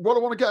want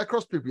to get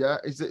across to people,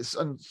 is this,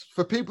 and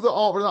for people that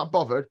aren't really that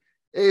bothered,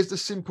 here's the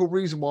simple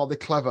reason why they're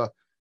clever.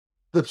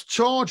 The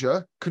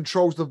charger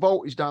controls the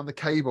voltage down the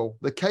cable.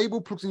 The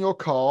cable plugs in your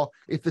car.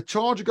 If the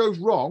charger goes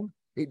wrong,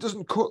 it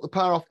doesn't cut the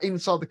power off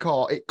inside the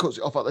car. It cuts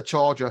it off at the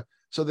charger.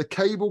 So the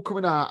cable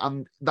coming out,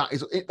 and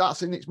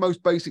that's in its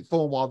most basic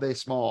form while they're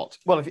smart.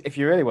 Well, if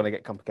you really want to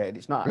get complicated,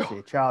 it's not actually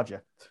a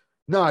charger.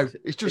 No,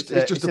 it's just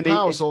a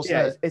power source.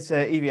 It's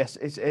a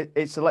EVS.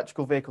 It's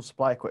electrical vehicle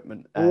supply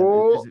equipment.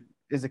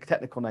 Is a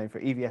technical name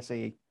for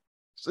EVSE.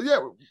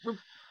 So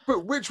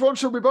but which one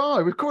should we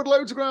buy? We've covered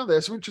loads of ground there,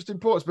 some interesting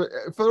points. But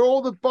for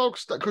all the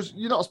bogs, because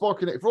you're not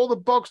sparking it, for all the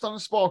bog standard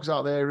sparkers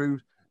out there who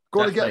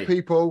going to get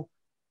people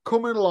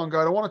coming along,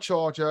 going, I want a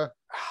charger.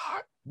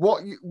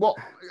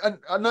 And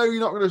I know you're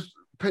not going to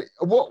pick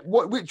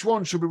which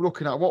one should we be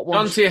looking at? What one?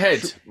 Gun to your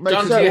head.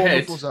 Gun to your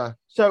head.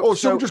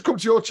 So just come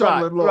to your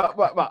channel and look.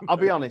 Right. I'll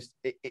be honest.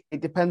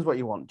 It depends what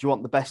you want. Do you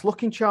want the best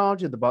looking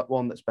charger, the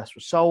one that's best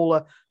for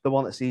solar, the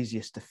one that's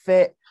easiest to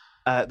fit,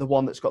 the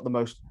one that's got the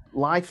most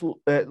life? No,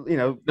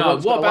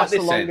 what about this?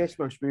 The longest,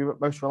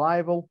 most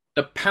reliable.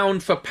 The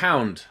pound for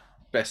pound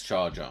best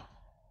charger.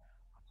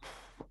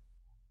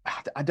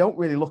 I don't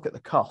really look at the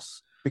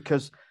costs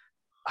because.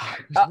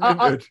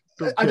 They're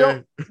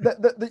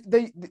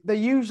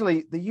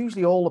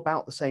usually all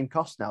about the same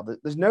cost now.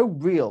 There's no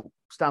real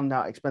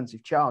standout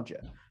expensive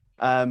charger.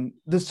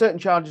 There's certain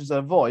chargers I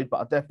avoid, but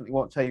I definitely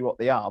won't tell you what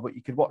they are. But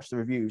you could watch the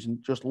reviews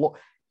and just look.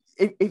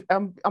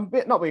 I'm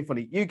not being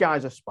funny. You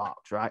guys are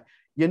sparks, right?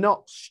 You're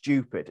not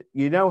stupid.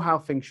 You know how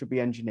things should be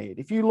engineered.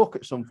 If you look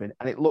at something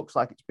and it looks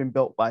like it's been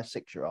built by a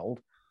 6-year-old,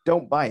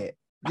 don't buy it.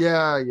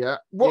 Yeah.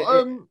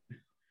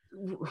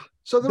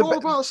 So they're all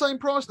about the same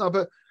price now,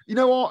 but. You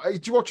know what? Do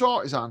you watch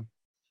Artisan?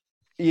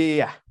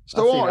 Yeah.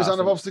 So Artisan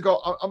have obviously got,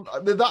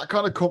 they're that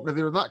kind of company,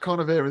 they're in that kind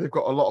of area. They've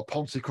got a lot of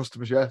Ponzi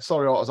customers, yeah.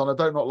 Sorry, Artisan, I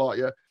don't not like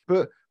you.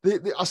 But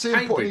I see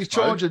them putting these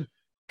charging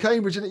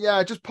Cambridge in it.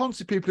 Yeah, just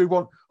Ponzi people who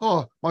want,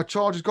 my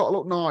charger's got to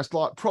look nice,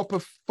 like proper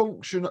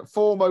function,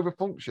 form over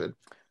function.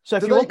 So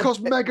if they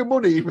cost mega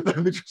money, even though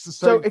they're just the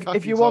same. So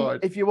if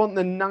you want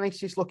the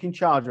nicest looking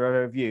charger I've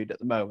ever viewed at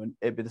the moment,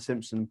 it'd be the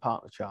Simpson &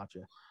 Partner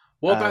charger.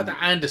 What about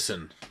the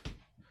Anderson?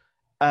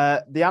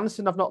 The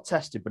Anderson I've not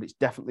tested, but it's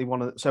definitely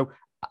one of the. So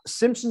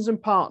Simpsons and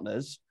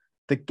Partners,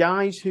 the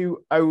guys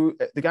who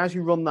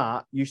run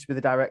that used to be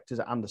the directors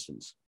at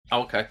Anderson's.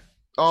 Oh, okay.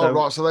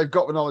 Right. So they've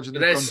got the knowledge.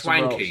 They're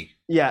swanky.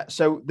 Yeah.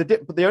 So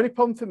but the only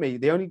problem for me,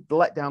 the only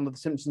letdown of the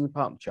Simpsons and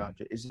Partner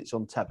charger is it's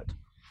untethered.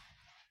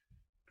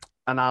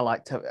 And I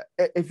like tether.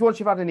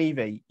 Once you've had an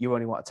EV, you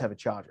only want a tethered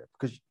charger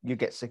because you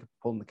get sick of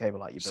pulling the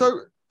cable out.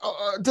 So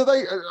do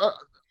they?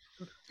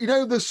 You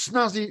know the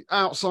snazzy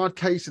outside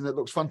casing that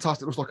looks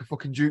fantastic, looks like a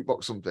fucking jukebox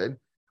or something.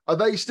 Are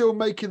they still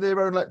making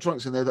their own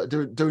electronics in there that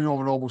are doing all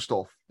the normal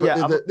stuff?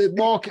 But their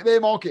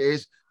market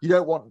is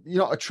you're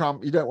not a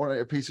tramp, you don't want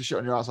a piece of shit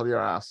on your outside of your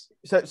ass.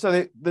 So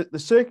the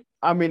circuit.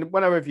 I mean,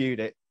 when I reviewed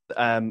it,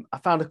 I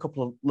found a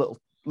couple of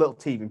little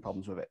teething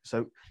problems with it.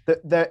 So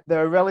they're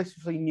a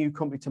relatively new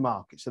company to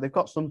market, so they've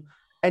got some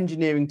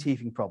engineering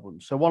teething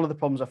problems. So one of the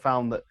problems I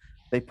found that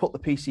they put the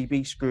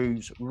PCB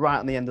screws right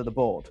on the end of the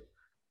board,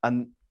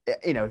 and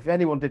if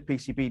anyone did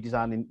PCB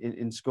design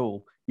in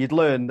school, you'd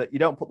learn that you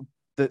don't put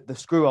the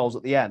screw holes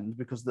at the end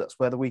because that's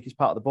where the weakest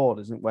part of the board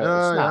isn't where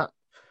it'll snap.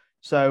 Yeah.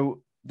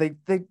 So they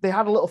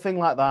had a little thing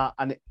like that,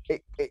 and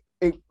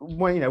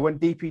when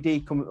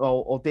DPD come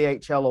or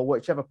DHL or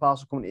whichever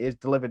parcel company it is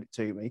delivered it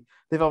to me,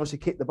 they've obviously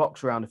kicked the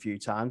box around a few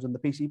times, and the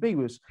PCB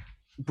was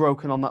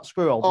broken on that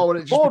screw hole. Oh, and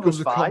it just becomes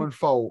a common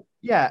fault.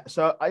 Yeah,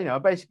 so I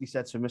basically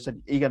said to them, I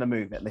said, "Are you going to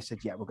move it?" And they said,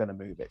 "Yeah, we're going to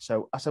move it."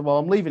 So I said, "Well,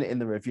 I'm leaving it in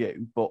the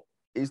review, but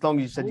as long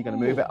as you said you're going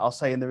to move it, I'll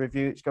say in the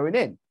review it's going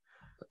in."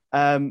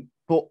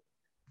 But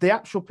the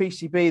actual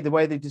PCB, the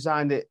way they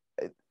designed it,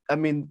 I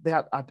mean, they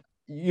had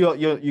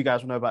you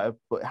guys will know about it,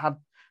 but it had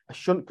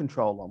shunt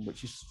control on,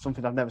 which is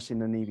something I've never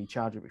seen in an EV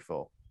charger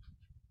before.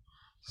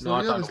 No,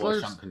 I don't know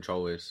what shunt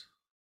control is.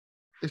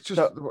 It's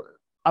just.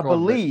 I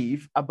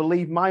believe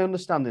my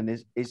understanding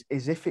is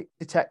if it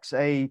detects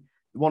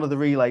one of the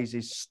relays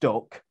is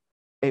stuck,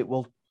 it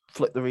will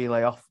flip the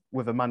relay off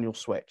with a manual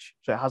switch.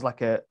 So it has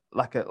like a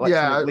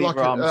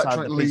lever arm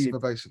beside the lever,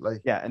 basically.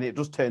 Yeah, and it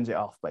just turns it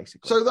off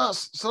basically. So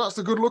that's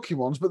the good looking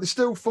ones, but they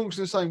still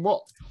function the same.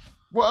 What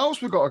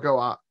else we got to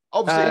go at?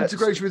 Obviously,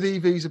 integration with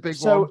EV is a big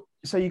one.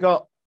 So you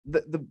got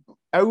the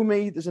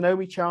OMI. There's an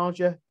OMI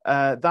charger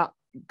that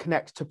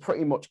connects to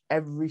pretty much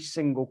every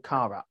single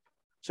car app.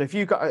 So if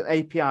you've got an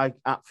API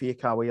app for your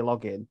car where you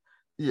log in,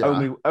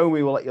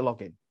 OMI will let you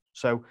log in.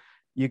 So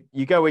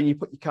you go in, you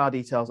put your car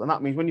details, and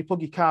that means when you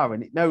plug your car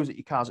in, it knows that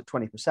your car's at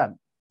 20%.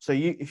 So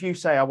if you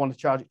say I want to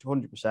charge it to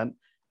 100%,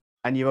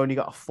 and you've only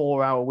got a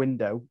 4-hour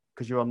window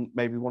because you're on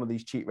maybe one of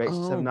these cheap rates at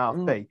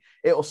 7.5p,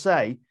 it'll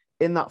say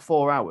in that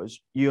 4 hours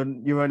you're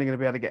only going to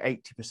be able to get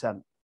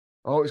 80%.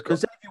 Oh, it's good.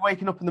 Because if you're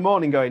waking up in the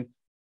morning going,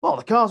 well,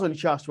 the car's only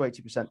charged to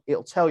 80%,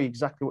 it'll tell you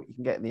exactly what you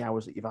can get in the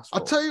hours that you've asked for.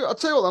 I'll tell you what,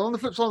 then, on the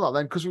flip side of that,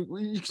 then, because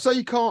you say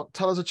you can't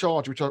tell us a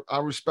charge, which I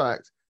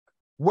respect.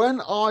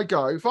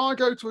 If I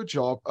go to a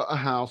job at a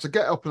house, I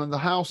get up and then the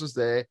house is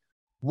there,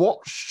 what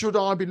should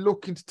I be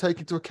looking to take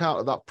into account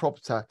of that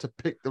property to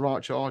pick the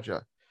right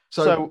charger?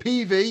 So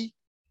PV.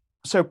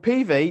 So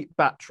PV,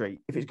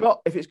 battery. If it's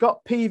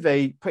got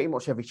PV, pretty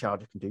much every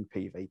charger can do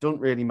PV. Doesn't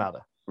really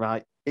matter,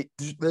 right?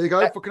 There you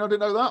go. Fucking, I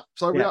didn't know that.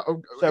 So yeah.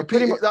 So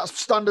pretty much that's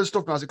standard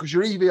stuff now, because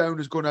your EV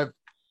owner's going to have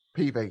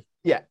PV.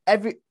 Yeah,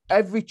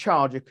 every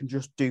charger can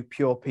just do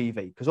pure PV,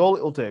 because all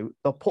it'll do,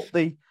 they'll put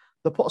a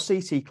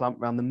CT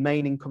clamp around the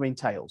main incoming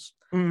tails,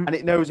 and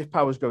it knows if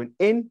power's going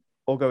in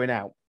or going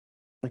out.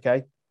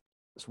 Okay,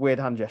 it's a weird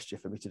hand gesture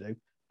for me to do,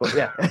 but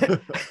yeah.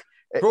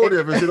 For all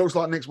of us, it looks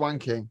like Nick's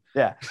wanking.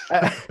 Yeah,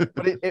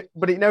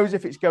 but it knows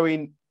if it's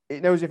going.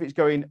 It knows if it's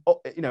going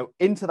up,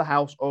 into the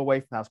house or away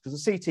from the house,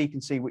 because the CT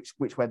can see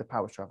which way the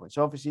power's traveling.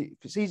 So obviously,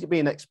 if it sees it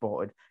being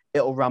exported,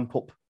 it'll ramp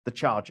up the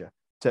charger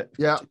to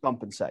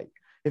compensate.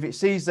 If it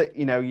sees that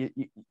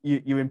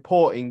you're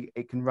importing,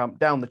 it can ramp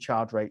down the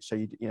charge rate, so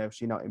you're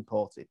not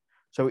importing.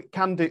 So it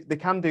can do. They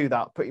can do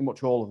that. Pretty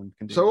much all of them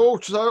can do.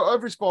 So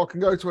every Spark can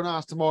go to an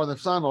house tomorrow, and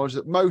they've found knowledge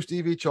that most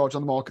EV chargers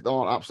on the market that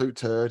aren't absolute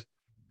turd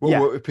will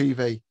work with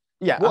PV.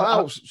 Yeah. What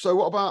else? So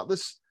what about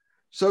this?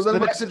 So then,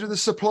 considering the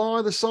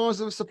supply, the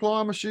size of the supply,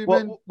 I'm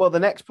assuming. Well, the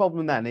next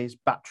problem then is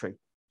battery.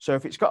 So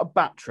if it's got a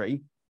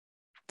battery,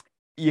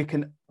 they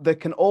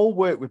can all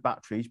work with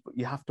batteries, but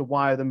you have to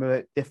wire them a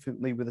bit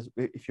differently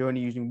if you're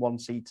only using one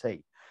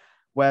CT.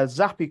 Where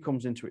Zappi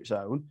comes into its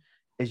own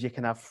is you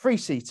can have 3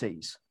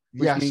 CTs.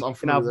 Yes, you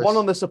can have one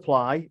on the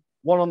supply,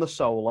 one on the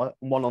solar,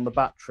 and one on the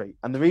battery.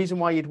 And the reason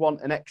why you'd want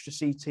an extra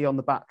CT on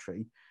the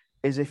battery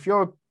is if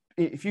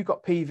you've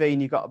got PV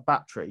and you've got a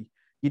battery,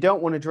 you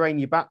don't want to drain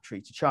your battery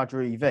to charge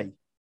your EV.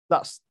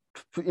 That's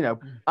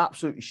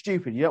absolutely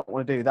stupid. You don't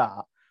want to do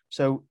that.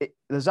 So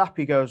the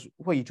Zappi goes,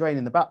 well, you're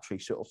draining the battery,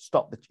 so it'll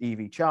stop the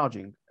EV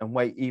charging and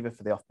wait either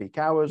for the off-peak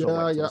hours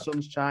or wait till the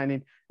sun's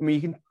shining. I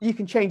mean, you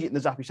can change it in the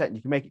Zappi setting.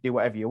 You can make it do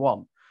whatever you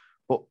want.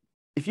 But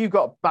if you've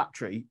got a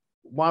battery,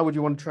 why would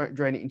you want to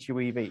drain it into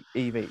your EV?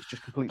 It's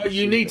just completely. But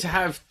you need to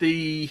have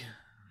is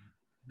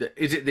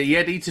it the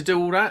Yeti to do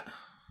all that?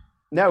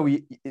 No,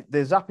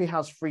 the Zappi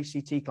has 3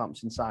 CT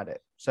clamps inside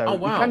it.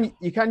 So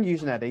you can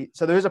use an Eddy.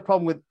 So there is a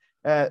problem with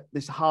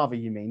this Harvey,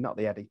 you mean, not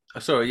the Eddy.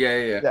 Sorry,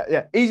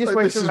 yeah. Easiest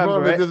way to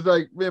remember it. The other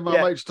day, me and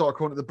my mates started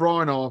calling it the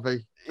Brian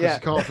Harvey. Yeah.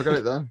 You can't forget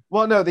it then.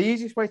 Well, no, the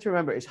easiest way to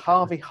remember it is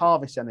Harvey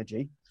Harvest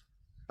Energy.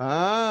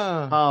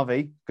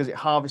 Harvey, because it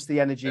harvests the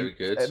energy. Very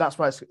good. That's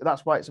why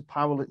it's a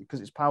powerless,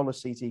 because it's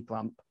powerless CT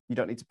clamp. You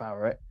don't need to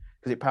power it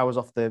because it powers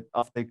off the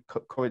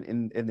current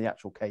in the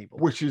actual cable,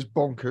 which is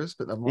bonkers.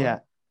 But then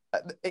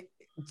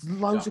there's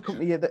loads of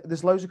companies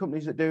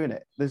that are doing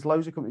it. There's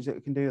loads of companies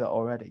that can do that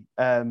already.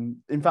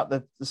 In fact,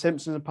 the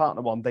Simpsons and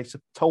Partner one, they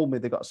told me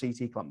they got a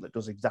CT clamp that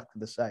does exactly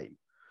the same.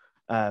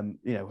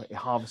 It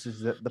harvests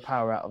the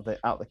power out of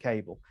the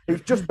cable.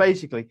 It's just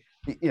basically,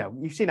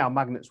 you've seen how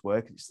magnets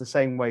work. It's the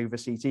same way with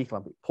a CT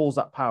clamp. It pulls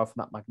that power from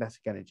that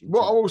magnetic energy.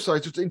 What I will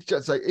say, just to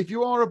interject, say, if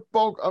you are a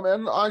bog, I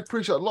mean, I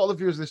appreciate a lot of the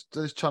viewers of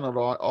this channel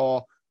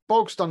are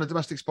bog standard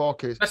domestic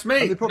Sparkies. That's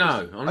me. I'm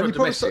not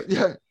domestic.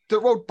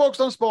 Bog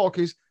standard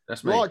Sparkies.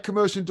 That's me. Like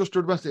commercial,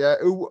 industrial, domestic.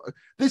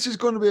 This is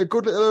going to be a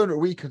good little earner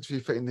weekend for you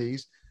fitting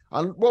these.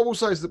 And what we'll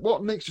say is that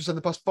what Nick's just said in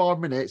the past 5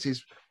 minutes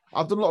is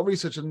I've done a lot of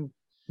research and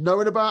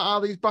knowing about how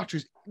these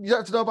batteries, you don't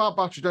have to know about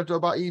batteries, you don't have to know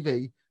about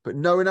EV, but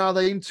knowing how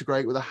they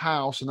integrate with a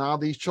house and how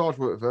these charge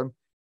work with them,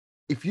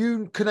 if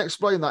you can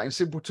explain that in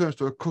simple terms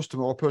to a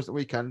customer or a person that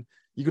we can,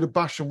 you're going to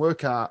bash and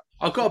work out.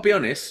 I've got to be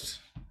honest.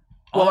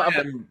 I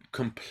am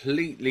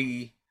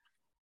completely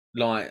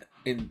I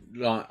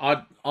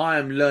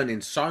am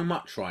learning so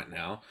much right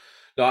now.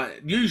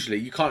 Like, usually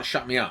you can't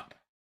shut me up.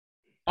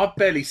 I've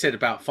barely said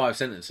about 5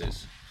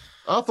 sentences.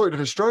 I thought you had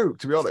a stroke,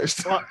 to be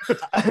honest.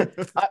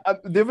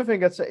 The other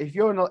thing I'd say, if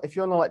you're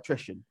an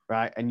electrician,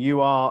 right, and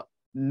you are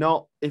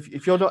not,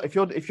 if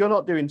you're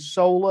not doing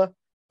solar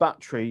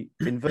battery,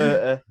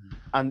 inverter,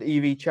 and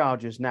EV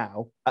chargers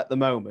now, at the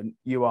moment,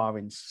 you are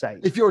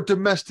insane. If you're a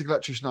domestic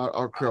electrician, I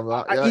agree on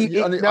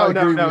that.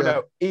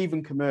 No,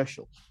 even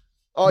commercial.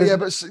 Oh, yeah,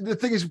 but the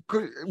thing is,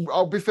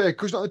 I'll be fair,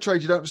 because you're not in the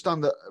trade, you don't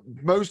understand that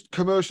most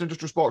commercial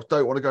industrial sparks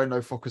don't want to go no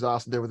fucker's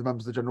ass and deal with the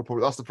members of the general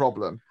public. That's the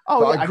problem.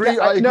 Oh, but yeah,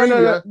 I agree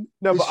with you.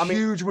 No, but I mean,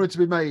 huge money to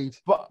be made.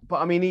 But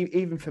I mean,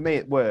 even for me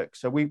at work,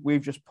 so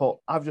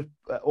I've just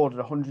ordered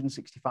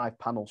 165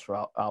 panels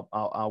for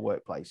our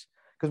workplace,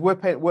 because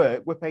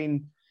we're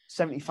paying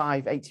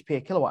 75, 80p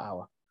a kilowatt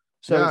hour.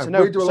 So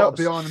yeah, we do a lot of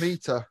behind the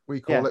meter.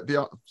 We call it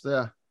beyond.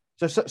 Yeah.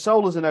 So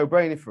solar's a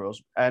no-brainer for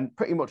us, and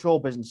pretty much all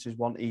businesses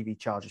want EV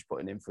chargers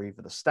putting in for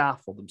either the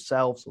staff or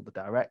themselves or the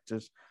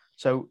directors.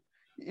 So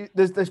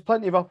there's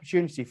plenty of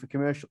opportunity for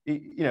commercial,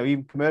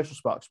 even commercial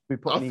sparks to be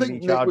putting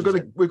EV chargers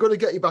in. We're going to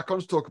get you back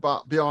on to talk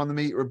about behind the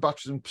meter and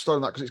batteries and stuff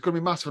like that, because it's going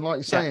to be massive. And like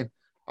you're saying,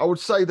 I would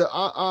say that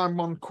I'm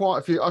on quite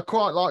a few. I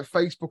quite like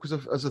Facebook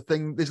as a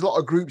thing. There's a lot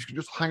of groups you can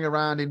just hang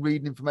around in,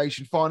 reading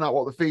information, find out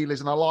what the feel is,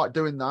 and I like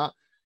doing that.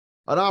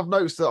 And I've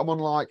noticed that I'm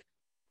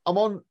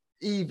on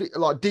EV,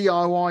 like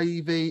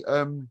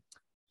DIY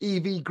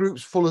EV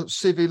groups full of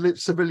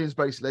civilians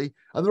basically,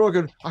 and they're all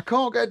going, I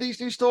can't get a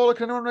decent installer,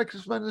 can anyone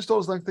recommend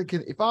installers? And I'm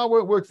thinking, if I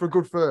weren't working for a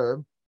good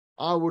firm,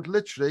 I would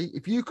literally,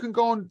 if you can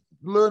go and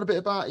learn a bit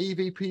about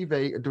EV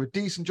PV and do a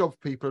decent job for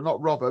people and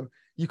not rob them,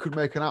 you could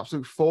make an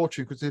absolute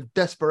fortune, because there's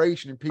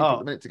desperation in people at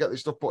the minute to get this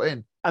stuff put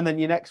in. And then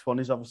your next one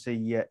is obviously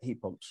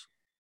heat pumps,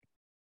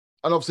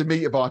 and obviously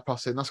meter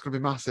bypassing. That's going to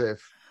be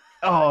massive.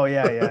 Oh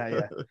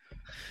yeah.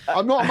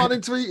 I'm not mad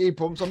into heat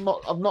pumps. I've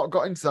not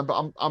got into them,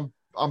 but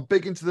I'm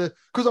big into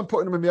because I'm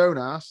putting them in my own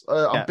house.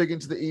 I'm big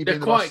into the EV. They're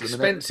quite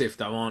expensive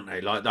though, aren't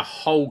they? Like the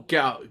whole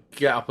get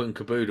up and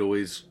caboodle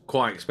is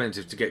quite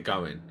expensive to get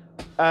going.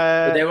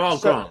 But there are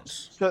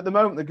grants. So at the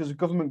moment, there's a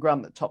government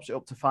grant that tops it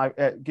up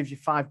to gives you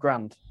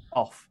 $5,000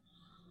 off.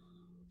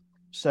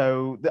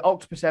 So the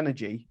Octopus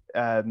Energy,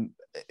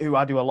 who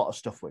I do a lot of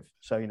stuff with,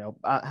 so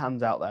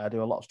hands out there, I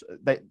do a lot of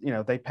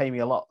stuff. They pay me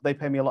a lot. They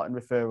pay me a lot in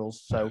referrals.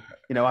 So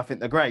I think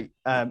they're great.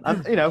 And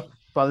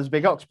well, there's a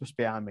big octopus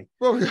behind me.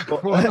 Well, yeah,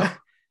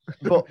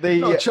 but the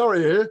not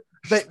cherry here.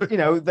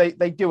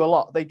 They do a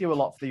lot. They do a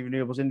lot for the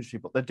renewables industry,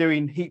 but they're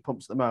doing heat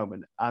pumps at the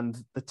moment,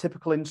 and the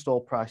typical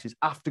install prices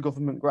after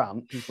government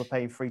grant, people are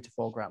paying $3,000 to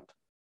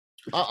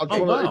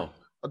 $4,000. Wow!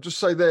 I'll just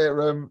say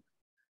there.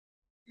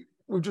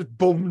 We've just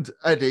bummed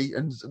Eddie,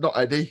 and not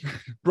Eddie,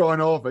 Brian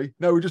Harvey.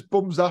 No, we just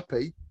bummed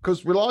Zappy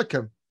because we like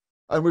him.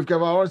 And we've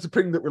got our honest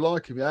opinion that we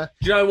like him, yeah?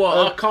 Do you know what?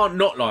 I can't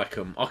not like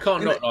him. I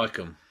can't not like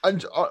him.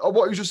 And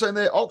what you were just saying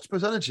there,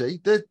 Octopus Energy,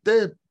 they're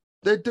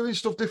doing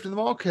stuff different in the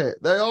market.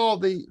 They are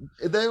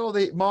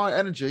the my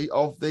energy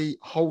of the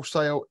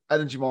wholesale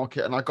energy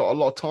market, and I got a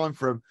lot of time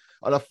for them.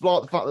 And I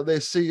like the fact that their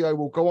CEO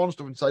will go on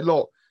stuff and say,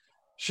 look,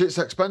 shit's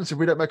expensive.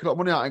 We don't make a lot of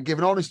money out, and give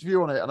an honest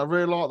view on it. And I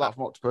really like that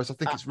from Octopus. I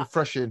think it's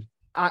refreshing.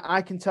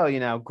 I can tell you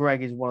now,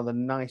 Greg is one of the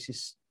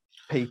nicest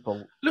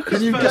people. Look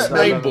at first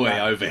name boy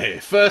over here.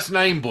 First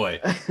name boy.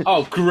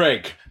 Oh,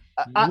 Greg,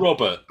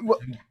 Robert,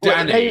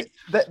 Danny.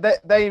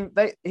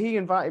 He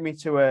invited me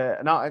to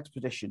an art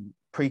expedition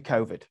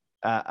pre-COVID,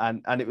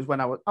 and it was when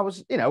I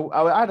was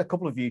I had a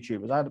couple of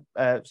YouTubers,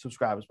 I had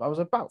subscribers, but I was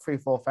about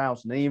 3,000 or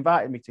 4,000, and he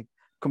invited me to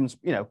come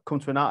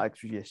to an art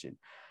expedition,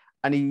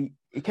 and he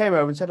came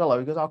over and said hello.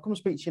 He goes, I'll come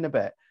speak to you in a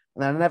bit,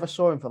 and then I never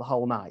saw him for the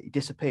whole night. He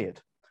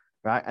disappeared.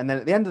 Right. And then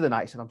at the end of the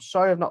night, he said, I'm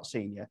sorry I've not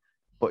seen you,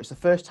 but it's the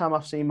first time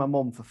I've seen my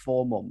mum for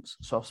 4 months.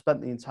 So I've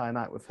spent the entire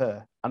night with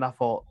her. And I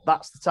thought,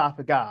 that's the type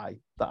of guy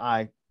that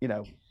I,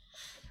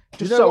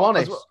 just so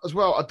honest. As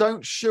well, I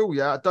don't shill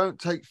you. I don't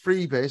take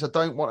freebies. I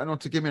don't want anyone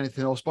to give me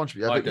anything or sponsor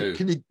me. I do.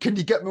 Can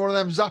you get me one of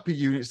them Zappy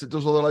units that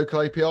does all the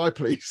local API,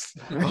 please?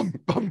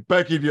 I'm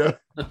begging you.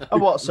 Oh,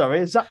 what? Sorry,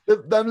 is that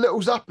them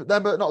little Zappy?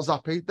 Them not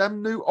Zappy.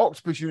 Them new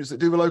Octopus units that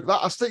do the local.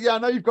 I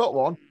know you've got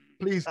one.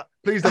 Please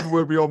have a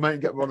word with your mate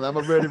and get one of them.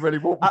 I really, really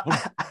want one.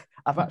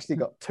 I've actually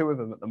got 2 of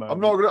them at the moment. I'm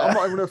not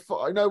even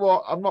gonna. You know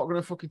what? I'm not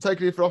gonna fucking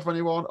take it off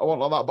anyone. I want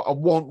like that, but I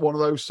want one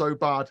of those so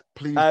bad.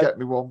 Please get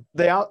me one.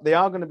 They are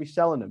going to be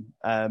selling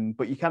them.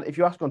 But you can, if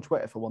you ask on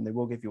Twitter for one, they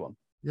will give you one.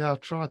 Yeah,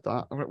 I've tried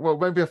that. Well,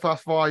 maybe if I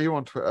fire you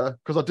on Twitter,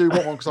 because I do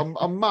want one, because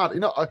I'm mad.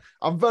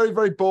 I'm very,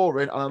 very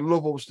boring, and I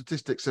love all the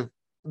statistics of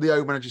the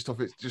home energy stuff.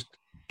 It's just.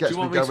 Do you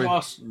want me to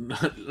ask,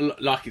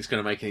 like it's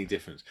going to make any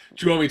difference?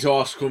 Do you want me to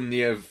ask from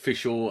the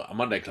official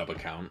Monday Club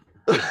account?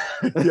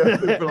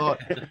 Yeah,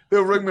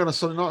 they'll ring me on a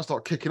Sunday night and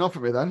start kicking off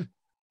at me then.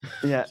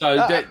 Yeah.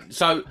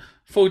 So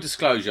full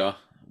disclosure,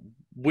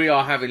 we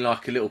are having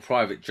like a little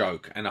private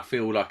joke, and I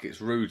feel like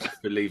it's rude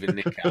for leaving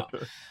Nick out.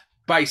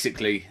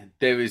 Basically,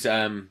 there is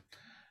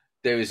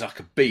like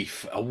a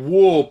beef, a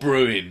war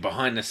brewing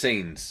behind the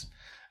scenes.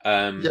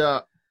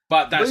 But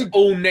that's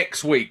all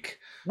next week.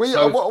 I'll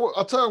tell you, I'm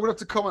going to have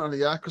to comment on it,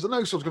 yeah, because I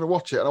know someone's going to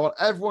watch it, and I want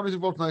everyone who's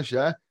involved in this,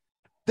 yeah.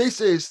 This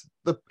is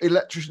the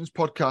Electricians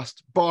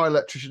podcast by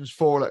electricians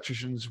for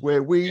electricians,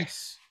 where we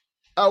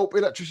help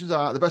electricians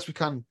out the best we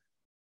can.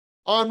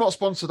 I'm not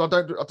sponsored. I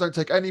don't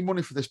take any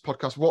money for this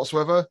podcast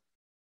whatsoever.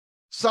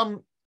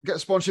 Sam get a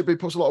sponsorship, but he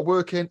puts a lot of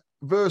work in.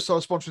 Verso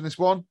sponsoring this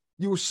one.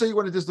 You will see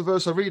when he does the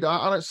Verso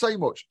readout. I don't say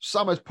much.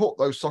 Sam has put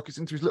those sockets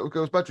into his little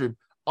girl's bedroom.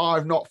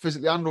 I've not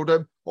physically handled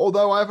them,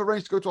 although I have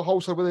arranged to go to a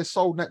wholesale where they're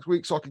sold next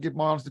week so I can give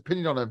my honest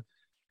opinion on them.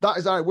 That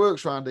is how it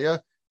works around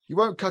here. You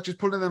won't catch us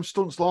pulling them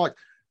stunts like,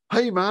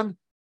 hey, man,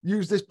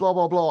 use this, blah,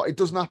 blah, blah. It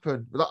doesn't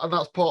happen. And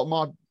that's part of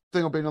my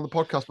thing of being on the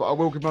podcast, but I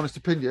will give my honest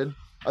opinion.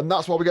 And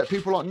that's why we get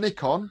people like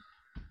Nick on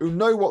who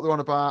know what they're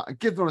on about and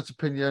give their honest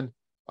opinion.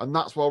 And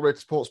that's why we're here to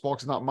support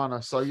Sparks in that manner.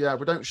 So, yeah,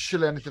 we don't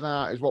shill anything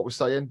out, is what we're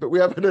saying. But we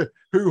haven't a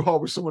hoo-ha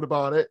with someone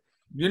about it.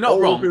 You're not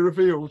wrong. Will be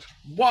revealed.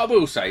 What I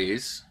will say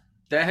is,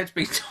 there has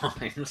been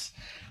times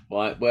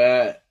right,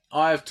 where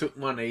I've took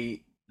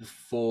money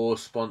for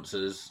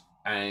sponsors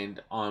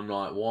and I'm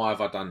like, why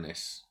have I done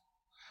this?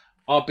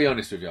 I'll be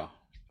honest with you.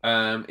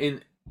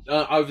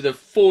 Over the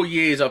 4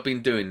 years I've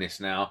been doing this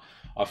now,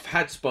 I've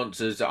had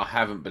sponsors that I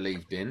haven't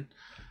believed in.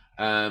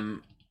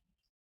 And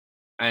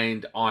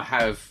I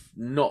have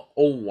not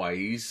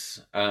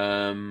always,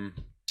 I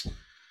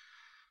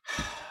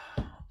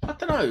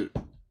don't know.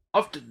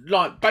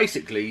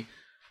 Basically,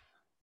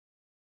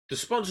 the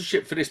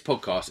sponsorship for this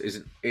podcast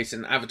is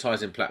an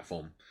advertising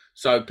platform.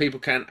 So people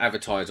can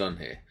advertise on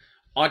here.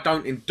 I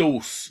don't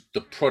endorse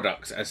the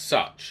products as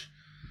such.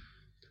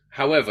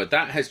 However,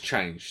 that has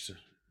changed.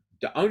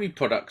 The only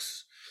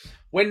products,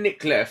 when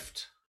Nick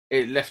left,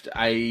 it left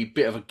a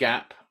bit of a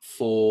gap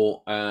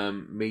for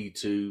me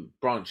to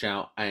branch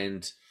out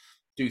and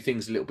do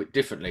things a little bit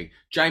differently.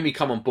 Jamie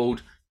come on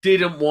board,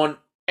 didn't want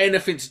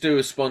anything to do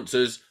with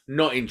sponsors,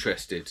 not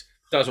interested,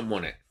 doesn't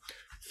want it.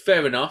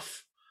 Fair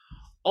enough.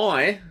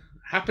 I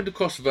happened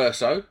across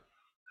Verso,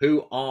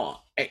 who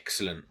are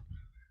excellent.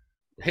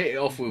 Hit it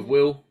off with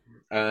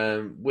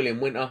William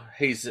Winter.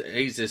 He's the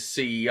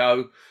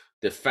CEO,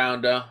 the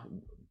founder.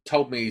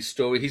 Told me his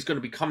story. He's going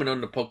to be coming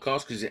on the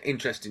podcast because he's an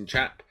interesting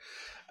chap.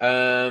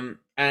 And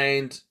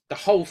the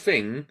whole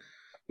thing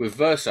with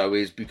Verso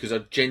is because I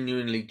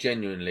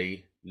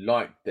genuinely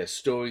like their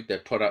story, their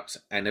products,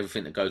 and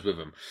everything that goes with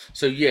them.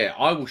 So yeah,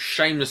 I will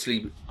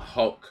shamelessly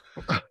hawk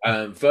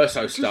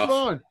Verso stuff.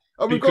 Fine.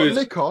 And we've got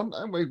Nick on,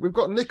 haven't we? We've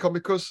got Nick on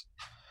because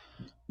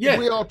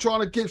we are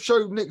trying to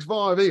show Nick's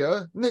vibe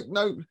here. Nick,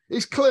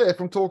 he's clear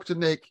from talking to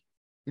Nick.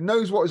 He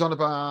knows what he's on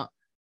about.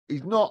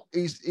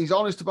 He's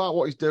honest about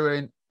what he's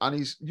doing, and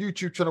his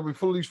YouTube channel will be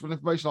full of useful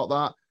information like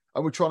that.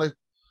 And we're trying to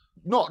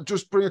not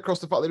just bring across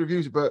the fact that he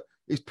reviews it, but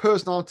his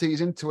personality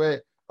is into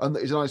it, and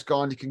that he's a nice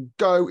guy. And you can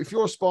go if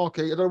you're a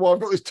Sparky. I don't know why I've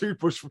got this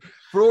toothbrush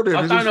for audience.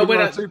 I don't know where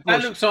that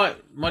looks like.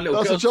 My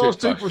little that's a Charles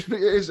toothbrush.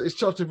 It's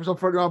Charles toothbrush I'm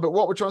throwing around. But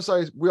what we're trying to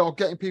say is we are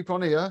getting people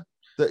on here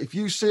that if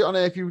you see it on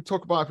here, if you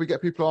talk about, if we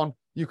get people on,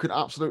 you can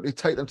absolutely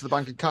take them to the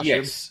bank and cash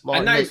them. Like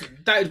and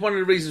that is one of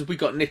the reasons we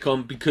got Nick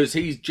on, because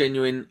he's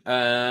genuine.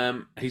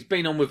 He's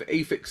been on with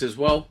eFix as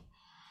well.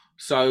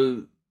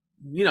 So,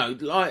 here's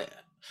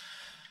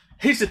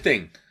the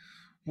thing.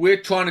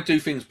 We're trying to do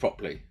things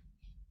properly.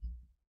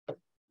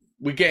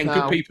 We're getting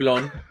good people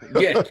on.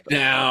 Yeah,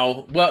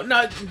 now. Well,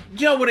 no,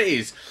 you know what it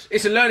is?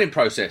 It's a learning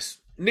process.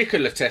 Nick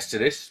will attest to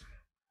this.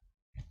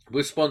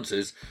 With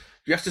sponsors,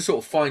 you have to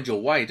sort of find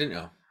your way, don't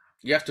you?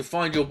 You have to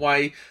find your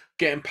way,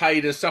 getting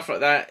paid and stuff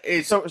like that.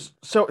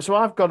 So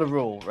I've got a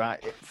rule,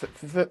 right?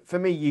 For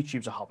me,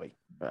 YouTube's a hobby.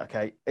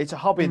 Okay, it's a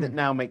hobby that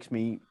now makes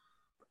me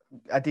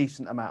a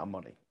decent amount of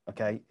money.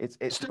 Okay, it's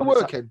still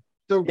working.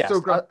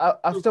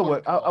 I still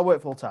work. I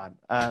work full time.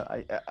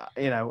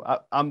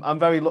 I'm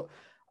very.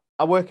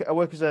 I work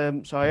as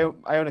so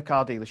I own a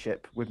car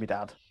dealership with my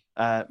dad.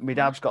 My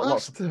dad's got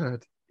lots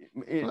of.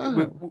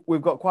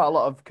 We've got quite a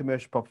lot of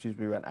commercial properties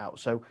we rent out.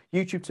 So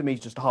YouTube to me is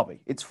just a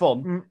hobby. It's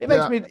fun. It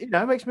makes me,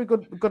 it makes me a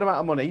good amount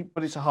of money,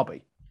 but it's a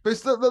hobby. But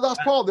that's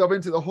part of the hobby,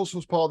 isn't it? The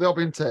hustle's part of the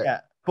hobby, isn't it?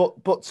 Yeah.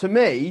 But to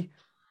me,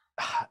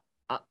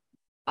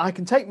 I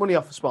can take money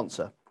off a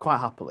sponsor quite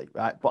happily,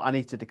 right? But I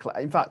need to declare.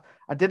 In fact,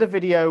 I did a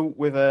video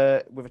with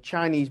a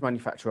Chinese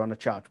manufacturer on a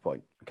charge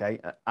point. Okay,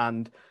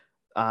 and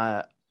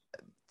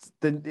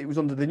it was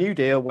under the new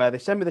deal where they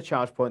send me the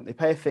charge point, they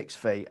pay a fixed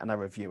fee, and I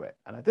review it.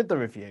 And I did the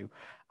review,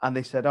 and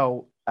they said,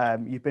 "Oh,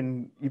 you've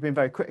been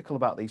very critical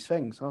about these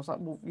things." And I was like,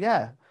 "Well,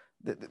 yeah."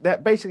 They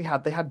basically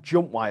had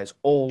jump wires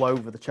all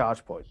over the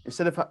charge point.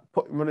 Instead of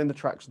running the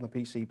tracks on the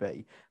PCB,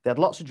 they had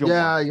lots of jump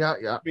wires.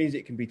 Yeah. It means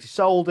it can be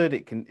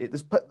desoldered.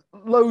 There's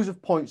loads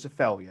of points of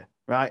failure,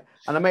 right?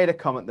 And I made a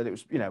comment that it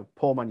was,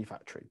 poor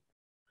manufacturing.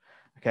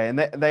 Okay, and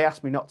they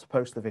asked me not to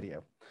post the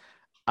video,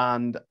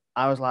 and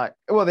I was like,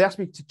 well, they asked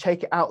me to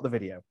take it out of the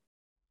video,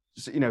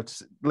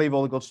 to leave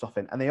all the good stuff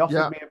in, and they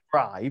offered me a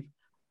bribe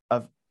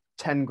of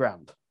 10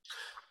 grand.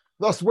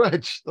 That's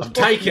wedge. I'm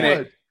taking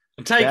it.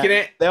 I'm taking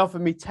it. They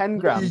offered me 10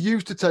 grand. You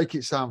used to take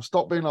it, Sam.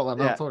 Stop being like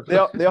that.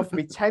 Yeah. They offered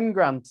me 10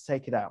 grand to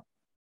take it out.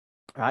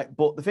 Right.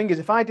 But the thing is,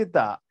 if I did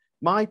that,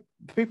 the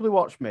people who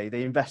watch me,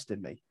 they invest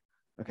in me.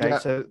 Okay. Yeah.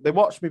 So they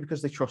watch me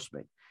because they trust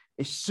me.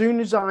 As soon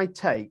as I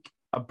take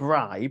a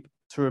bribe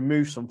to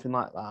remove something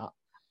like that,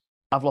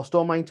 I've lost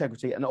all my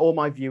integrity and all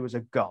my viewers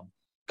are gone.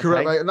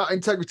 Correct, mate. And that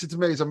integrity to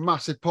me is a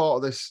massive part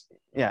of this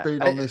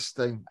being on this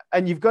thing.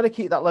 And you've got to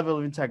keep that level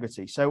of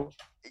integrity. So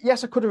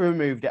yes, I could have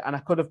removed it, and I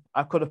could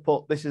have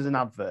put this is an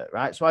advert,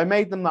 right? So I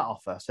made them that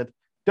offer. I said,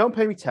 don't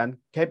pay me 10,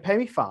 okay, pay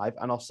me 5,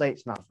 and I'll say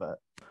it's an advert,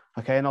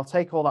 okay, and I'll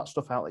take all that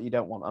stuff out that you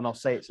don't want, and I'll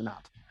say it's an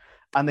ad.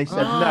 And they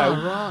said no.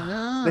 Right,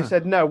 yeah. They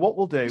said no. What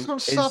we'll do? He's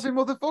got savvy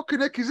motherfucker,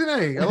 Nick,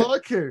 isn't he? I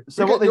like you.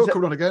 So what you're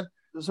coming on again?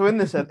 So in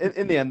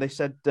the end, they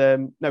said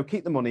no,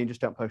 keep the money and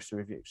just don't post a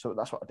review. So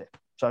that's what I did.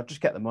 So I just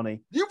get the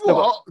money. You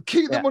what?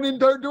 Keep the money and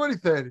don't do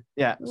anything.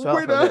 Yeah. So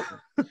winner.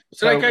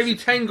 So they gave you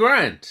 10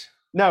 grand.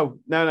 No.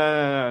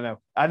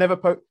 I never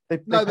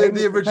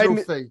the original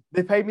fee.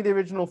 They paid me the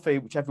original fee,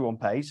 which everyone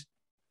pays,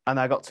 and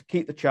I got to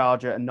keep the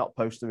charger and not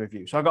post the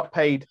review. So I got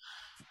paid.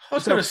 I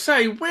was going to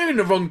say, we're in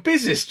the wrong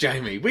business,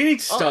 Jamie. We need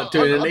to start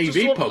doing an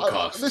EV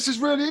podcast. This is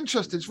really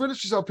interesting. It's really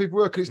interesting how people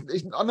work.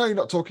 I know you're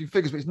not talking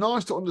figures, but it's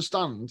nice to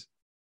understand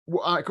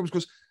how it comes.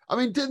 Because, I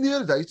mean, in the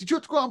early days, did you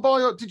have to go out and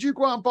buy? Did you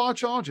go out and buy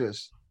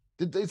chargers?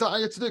 Is that how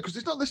you had to do it? Because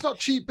it's not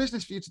cheap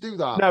business for you to do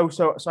that. No,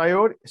 so I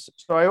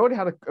already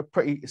had a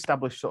pretty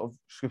established sort of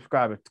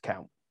subscriber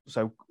count.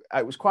 So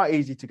it was quite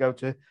easy to go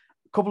to a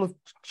couple of.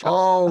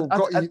 So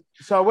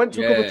I went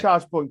to a couple of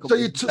charge point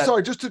companies. So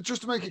sorry, just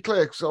to make it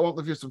clear, because I want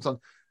the viewers to understand.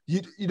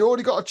 You'd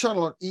already got a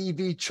channel on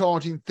EV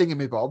charging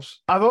thingamybobs.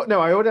 I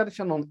already had a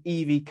channel on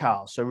EV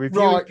cars, so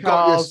reviewing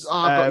cars,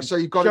 so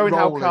you've got showing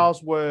how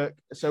cars work.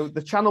 So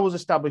the channel was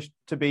established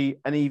to be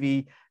an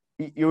EV.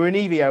 You're an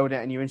EV owner,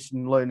 and you're interested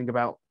in learning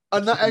about.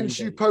 And that ends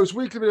you post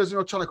weekly videos on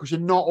your channel because you're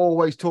not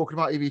always talking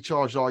about EV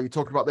chargers, are you?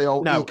 Talking about the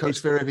old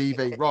ecosphere of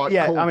EV, right?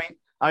 Yeah, cool.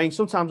 I mean,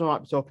 sometimes I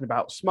might be talking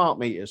about smart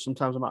meters.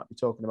 Sometimes I might be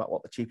talking about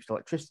what the cheapest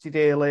electricity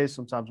deal is.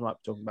 Sometimes I might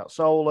be talking about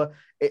solar.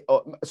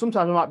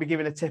 Sometimes I might be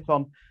giving a tip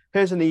on,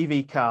 here's an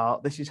EV car.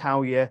 This is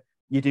how you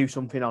do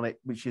something on it,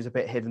 which is a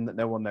bit hidden that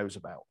no one knows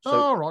about. So,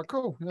 all right,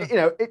 cool. Yeah. You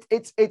know,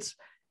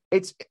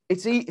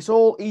 it's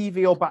all EV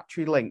or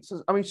battery linked.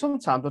 I mean,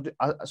 sometimes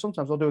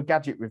I'll do a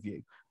gadget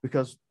review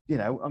because, you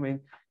know, I mean,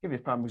 give you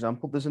a prime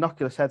example. There's an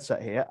Oculus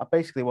headset here. I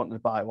basically wanted to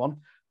buy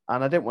one,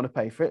 and I didn't want to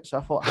pay for it. So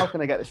I thought, how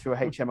can I get this through a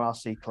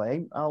HMRC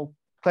claim? I'll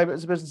claim it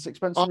as a business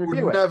expense and review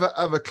it. I would never,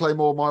 ever claim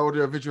all my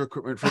audio visual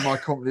equipment from my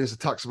company as a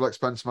taxable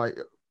expense, mate.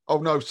 Oh,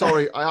 no,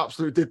 sorry. I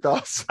absolutely did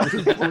that.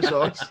 I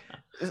apologise.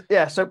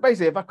 Yeah, so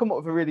basically, if I come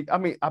up with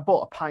I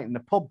bought a pint in the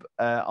pub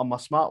on my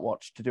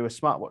smartwatch to do a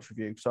smartwatch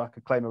review so I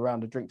could claim a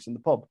round of drinks in the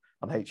pub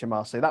on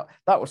HMRC.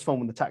 That was fun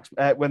when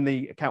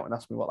the accountant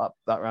asked me what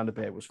that round of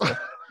beer was for.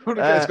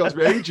 It's got to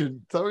be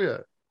agent, tell you.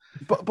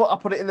 But I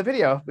put it in the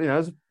video. You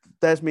know,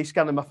 there's me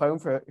scanning my phone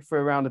for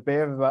a round of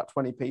beer of about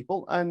 20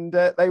 people, and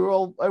they were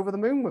all over the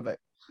moon with it.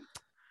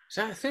 Is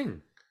that a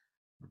thing?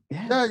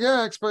 Yeah,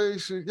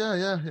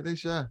 it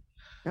is, yeah.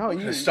 No, I'm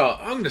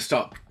going to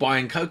start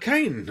buying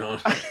cocaine on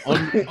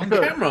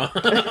camera.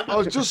 I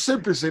was just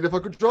simply seeing if I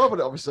could drive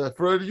on it, obviously,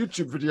 for a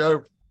YouTube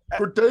video.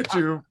 Good day to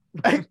you.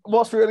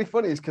 What's really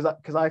funny is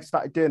because I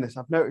started doing this,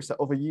 I've noticed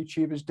that other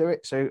YouTubers do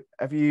it. So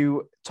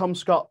Tom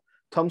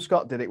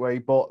Scott did it where he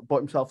bought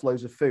himself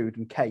loads of food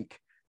and cake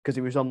because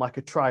he was on like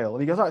a trial.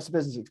 And he goes, it's a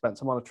business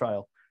expense. I'm on a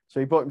trial. So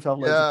he bought himself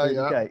loads of food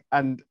and cake.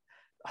 And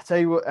I tell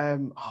you what,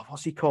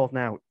 what's he called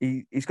now?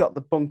 He's got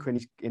the bunker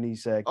in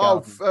his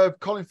garden.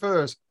 Colin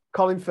Furze.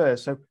 Colin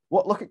Furze. So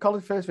look at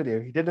Colin Furze's video.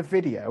 He did a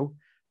video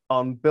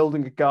on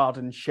building a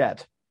garden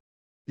shed.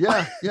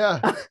 Yeah.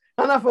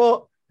 And I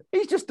thought,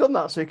 he's just done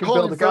that so he can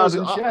build a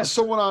garden shed.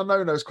 Someone I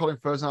know knows Colin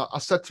Furze. Now, I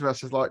said to him, I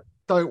said, like,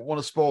 don't want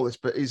to spoil this,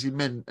 but is he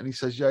mint? And he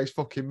says, yeah, he's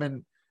fucking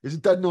mint. He's a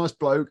dead nice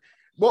bloke.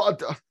 I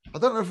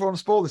don't know if I want to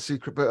spoil the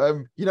secret, but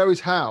you know his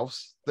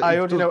house. I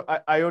already know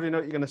what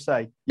you're going to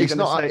say. It's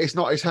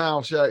not his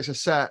house. Yeah, it's a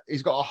set.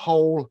 He's got a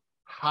whole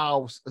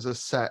house as a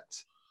set.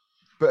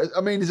 But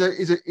I mean,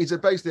 he's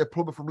basically a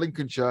plumber from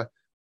Lincolnshire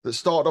that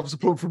started off as a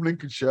plumber from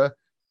Lincolnshire,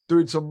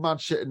 doing some mad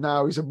shit, and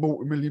now he's a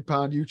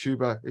multi-million-pound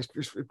YouTuber.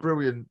 It's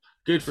brilliant.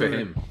 Good for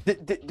him.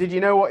 Did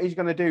you know what he's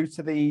going to do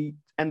to the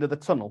end of the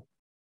tunnel?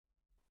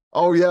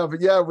 Oh yeah,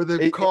 with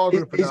the car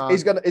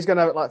he's going to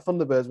have it like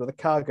Thunderbirds where the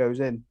car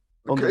goes in.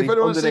 If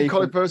anyone's seen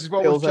Colin Furze,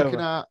 well worth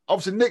checking out.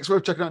 Obviously, Nick's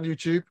worth checking out on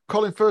YouTube.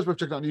 Colin Furze worth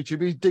checking out on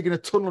YouTube. He's digging a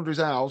tunnel under his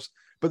house.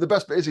 But the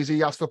best bit is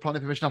he asked for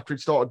planning permission after he'd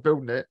started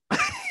building it.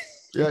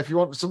 Yeah, if you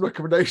want some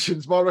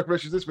recommendations, my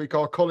recommendations this week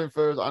are Colin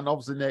Furze and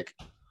obviously Nick.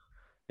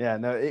 Yeah,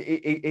 no,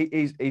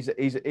 he's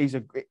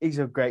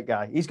a great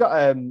guy. He's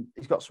got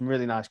some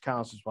really nice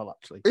cars as well,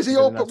 actually. Is he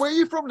all? Where are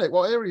you from, Nick?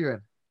 What area are you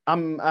in?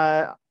 I'm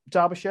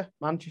Derbyshire,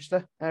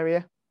 Manchester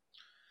area.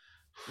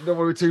 Don't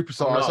want to be too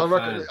precise.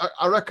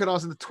 I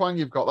recognise in the twang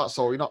you've got. That's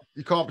all.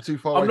 You can't be too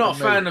far. I'm not a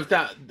fan of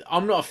that.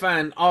 I'm not a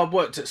fan. I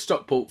worked at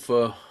Stockport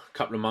for a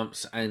couple of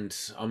months, and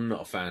I'm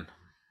not a fan.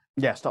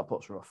 Yeah,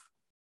 Stockport's rough.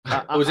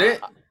 Was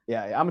it?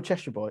 Yeah, I'm a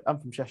Cheshire boy. I'm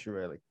from Cheshire,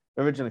 really.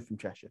 Originally from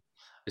Cheshire.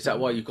 Is that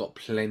why you've got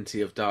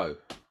plenty of dough?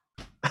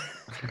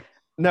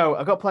 No,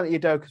 I got plenty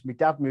of dough because my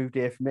dad moved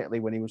here from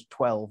Italy when he was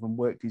 12 and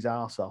worked his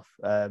arse off.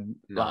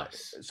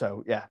 Nice.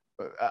 So yeah,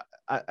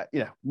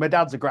 my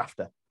dad's a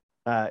grafter.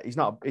 He's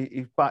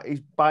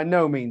by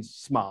no means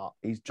smart.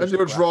 He's just.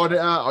 And you're riding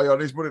it out on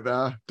his money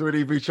there, doing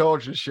EV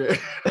charging shit.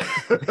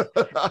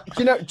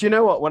 Do you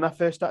know what? When I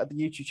first started the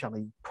YouTube channel,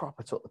 he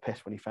proper took the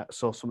piss when he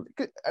saw something.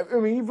 I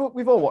mean,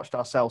 we've all watched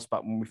ourselves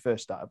back when we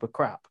first started, but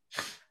crap.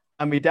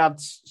 And my dad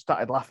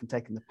started laughing,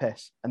 taking the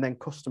piss, and then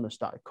customers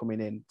started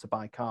coming in to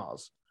buy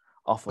cars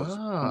off us.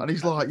 And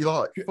he's like, "You're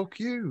like, fuck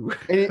you."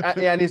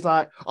 And he's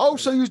like, "Oh,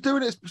 so he was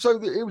doing it so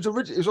that it was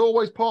original. It was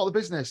always part of the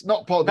business,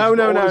 not part of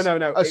the business.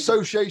 No.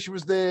 Association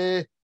was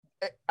there."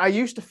 I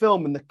used to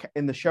film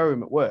in the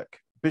showroom at work,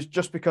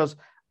 just because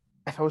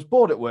if I was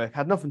bored at work, I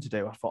had nothing to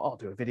do. I thought, I'll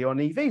do a video on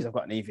EVs. I've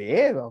got an EV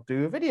here. I'll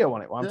do a video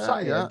on it while I'm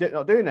sat here,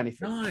 not doing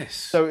anything. Nice.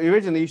 So he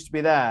originally used to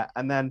be there,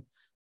 and then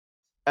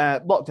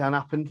lockdown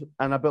happened,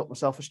 and I built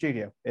myself a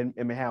studio in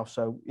my house.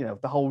 So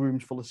the whole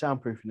room's full of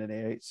soundproofing in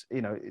here. It's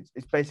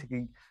it's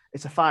basically a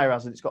fire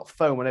hazard. It's got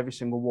foam on every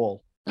single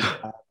wall.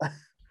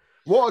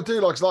 What I do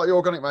like is the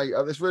organic, mate.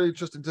 It's really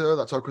interesting to hear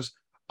that talk, because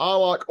I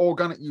like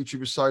organic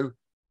YouTubers. So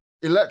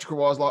electrical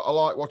wise, like I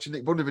like watching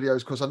Nick Bundy videos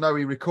because I know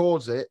he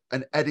records it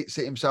and edits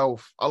it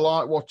himself. I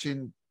like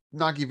watching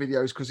Nagy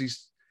videos because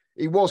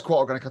he was quite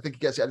organic. I think he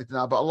gets it edited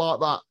now, but I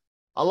like that.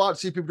 I like to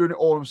see people doing it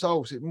all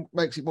themselves. It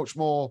makes it much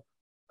more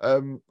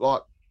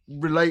like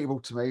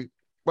relatable to me.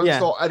 When I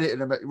start editing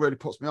them, it really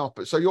puts me off.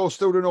 But so you're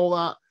still doing all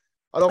that,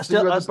 and obviously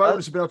you have the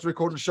bonus of being able to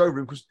record in the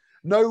showroom, because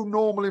no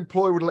normal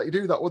employer would let you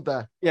do that, would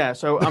there? Yeah.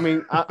 So I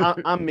mean,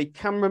 I'm my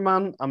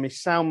cameraman, I'm my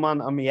sound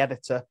man, I'm my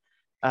editor.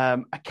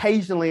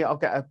 Occasionally, I'll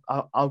get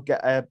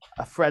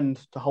a friend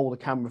to hold a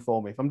camera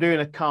for me. If I'm doing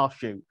a car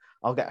shoot,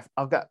 I've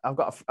got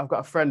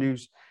a friend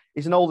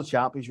he's an older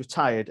chap. He's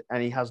retired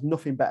and he has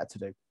nothing better to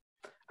do.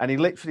 And he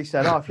literally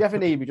said, "Oh, if you ever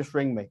need me, just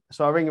ring me."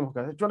 So I ring him. I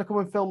go, "Do you want to come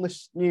and film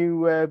this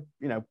new,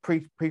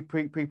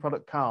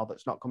 pre-product car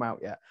that's not come out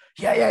yet?"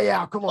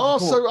 Yeah. Come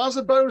on. So as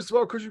a bonus as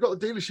well, because you've got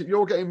the dealership,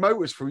 you're getting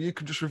motors through. You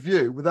can just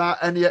review without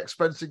any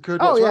expense incurred.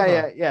 Oh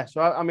yeah.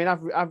 So I mean,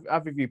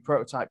 I've reviewed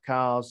prototype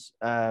cars,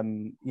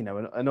 and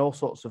all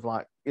sorts of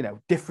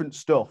different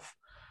stuff.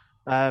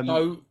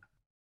 So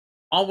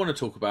I want to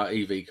talk about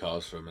EV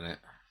cars for a minute.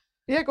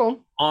 Yeah, go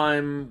on.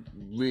 I'm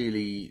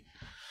really.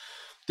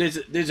 There's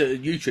a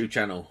YouTube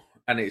channel,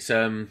 and it's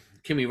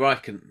Kimi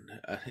Räikkönen.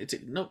 Is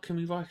it not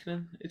Kimi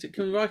Räikkönen? Is it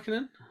Kimi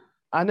Räikkönen?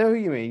 I know who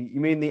you mean. You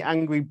mean the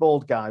angry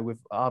bald guy with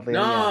hardly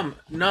any hair?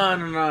 No.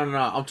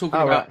 I'm talking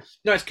about... Right.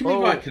 No, it's Kimi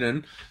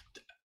Räikkönen,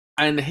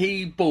 and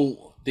he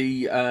bought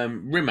the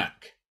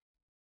Rimac.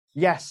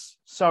 Yes.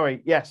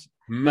 Sorry. Yes.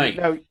 Mate.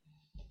 No.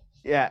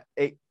 Yeah.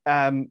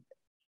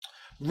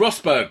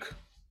 Rosberg.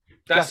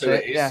 That's who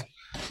it is. Yeah.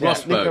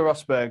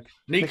 Rosberg.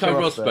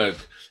 Nico Rosberg.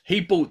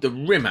 He bought the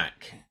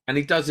Rimac. And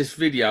he does this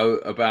video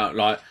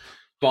about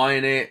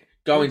buying it,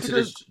 going to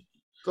the.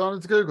 I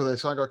need to Google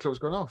this. I ain't got a clue what's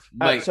going off.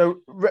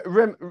 So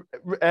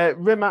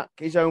Rimac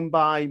is owned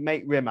by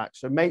Mate Rimac.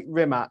 So Mate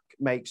Rimac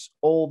makes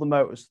all the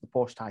motors for the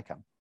Porsche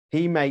Taycan.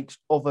 He makes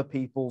other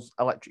people's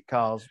electric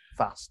cars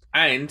fast.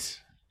 And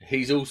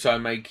he's also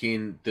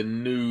making the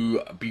new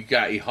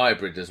Bugatti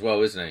hybrid as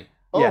well, isn't he?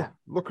 Oh, yeah.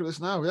 Look at this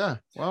now. Yeah.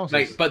 Wow.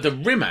 Mate, but the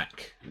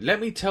Rimac,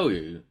 let me tell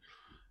you,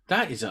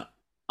 that is an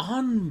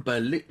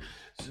unbelievable.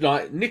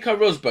 Like Nico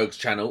Rosberg's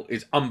channel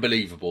is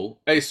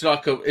unbelievable. It's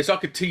like a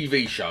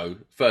TV show.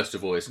 First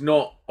of all, it's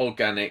not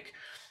organic.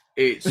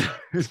 It's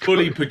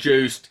fully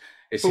produced.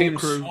 It's him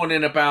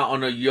swanning about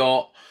on a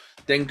yacht,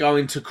 then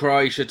going to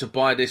Croatia to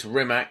buy this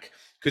Rimac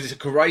because it's a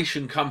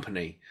Croatian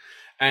company,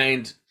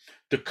 and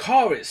the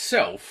car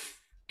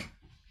itself,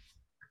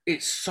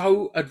 it's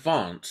so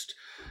advanced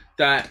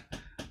that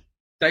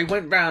they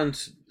went round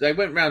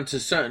to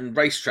certain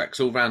racetracks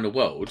all around the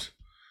world,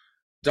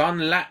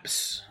 done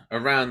laps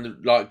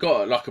around,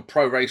 got a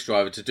pro race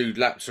driver to do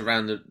laps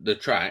around the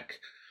track,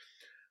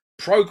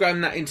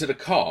 program that into the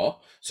car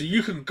so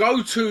you can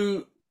go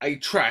to a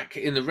track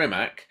in the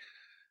Rimac,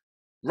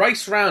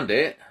 race around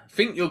it,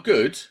 think you're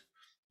good,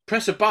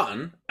 press a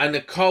button, and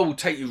the car will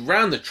take you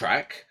round the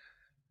track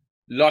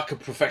like a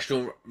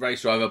professional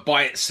race driver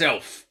by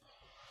itself.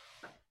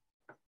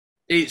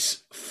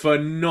 It's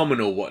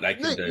phenomenal what they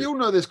can Nick, do. You'll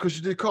know this because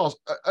you do cars.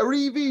 Are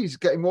EVs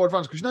getting more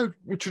advanced? Because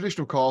with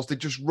traditional cars, they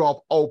just rob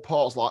old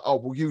parts like,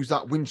 we'll use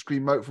that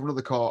windscreen motor from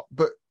another car.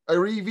 But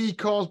are EV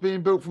cars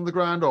being built from the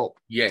ground up?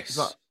 Yes.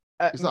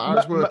 Is that how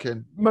it's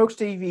working?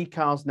 Most EV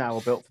cars now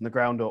are built from the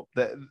ground up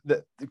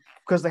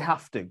because they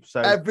have to.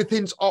 So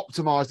everything's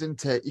optimized,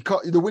 isn't it? You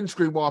can't. The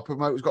windscreen wiper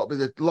motor's got to be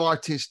the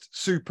lightest,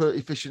 super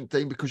efficient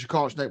thing because you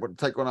can't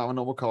take one out of a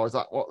normal car. Is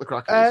that what the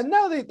crack is?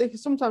 No, they can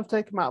sometimes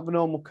take them out of a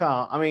normal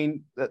car. I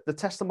mean, the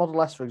Tesla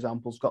Model S, for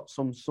example, has got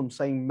some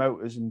same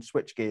motors and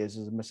switch gears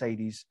as a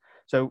Mercedes.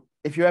 So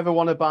if you ever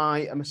want to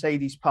buy a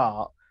Mercedes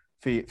part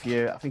for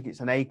your, I think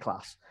it's an A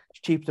class. It's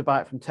cheaper to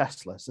buy it from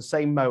Tesla. It's the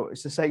same motor.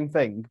 It's the same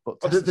thing, but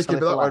I didn't think it'd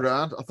be that way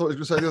around. I thought it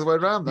was going to say the other way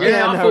around. Though.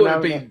 Yeah, I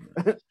thought it'd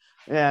be.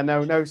 Yeah,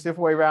 no, it's the other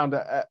way around.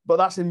 But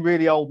that's in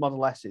really old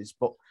Model S's.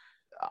 But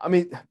I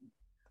mean,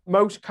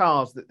 most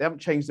cars they haven't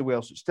changed the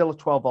wheels. So it's still a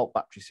 12-volt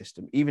battery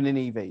system, even in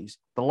EVs.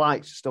 The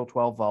lights are still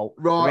 12 volt.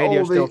 Right, the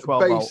radio's all the still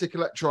 12 basic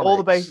volt. electronics. All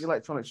the basic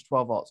electronics are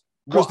 12 volts.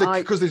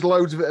 because there's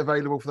loads of it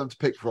available for them to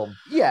pick from.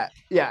 Yeah,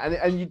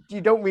 and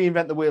you don't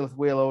reinvent the wheel if the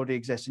wheel already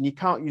exists, and you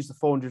can't use the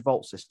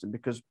 400-volt system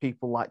because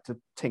people like to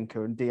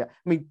tinker and DIY.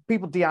 I mean,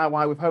 people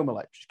DIY with home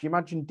electrics. Can you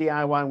imagine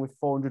DIYing with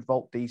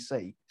 400-volt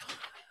DC?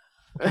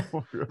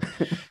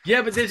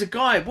 Yeah, but there's a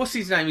guy. What's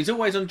his name? He's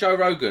always on Joe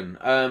Rogan.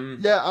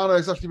 Yeah, I know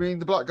exactly what you mean.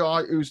 The black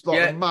guy who's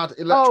like a mad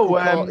electrical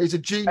car. He's a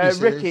genius.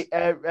 Ricky.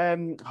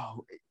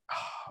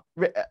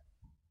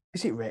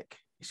 Is it Rick?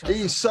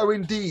 He is so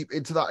in deep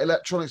into that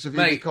electronics of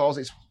EV cars.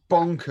 It's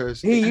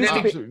bonkers. It's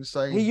absolutely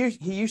insane.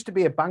 He used to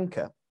be a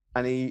banker,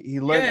 and he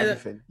learned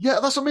everything. Yeah,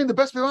 that's what I mean. The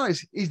best bit about it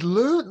is he's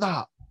learned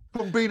that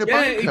from being a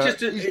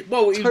banker. He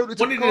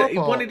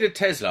wanted a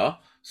Tesla,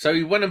 so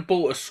he went and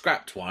bought a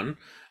scrapped one,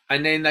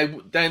 and then they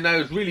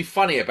was really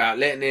funny about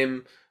letting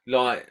him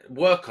like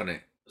work on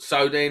it.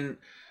 So then,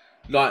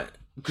 like,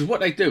 because what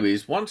they do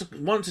is once a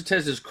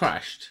Tesla's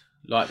crashed,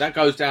 like that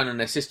goes down and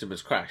their system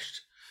has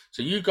crashed.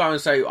 So you go and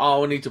say,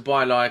 I need to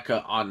buy like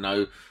a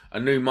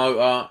new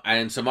motor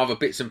and some other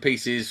bits and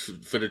pieces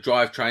for the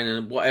drivetrain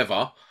and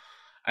whatever.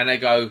 And they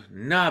go,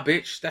 nah,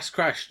 bitch, that's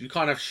crashed. You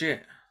can't have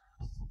shit.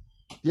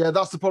 Yeah,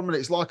 that's the problem.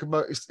 It's like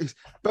it's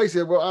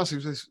basically what I see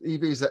with this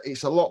EV is that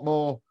it's a lot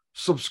more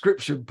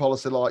subscription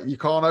policy. Like you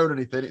can't own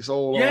anything. It's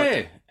all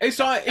it's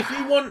like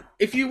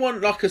if you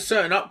want like a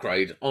certain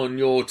upgrade on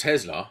your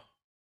Tesla,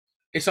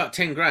 it's like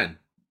 10 grand,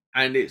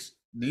 and it's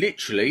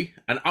literally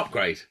an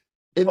upgrade.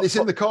 It's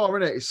in the car,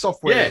 isn't it? It's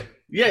software.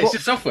 Yeah, it's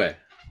just software.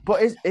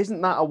 But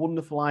isn't that a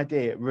wonderful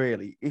idea,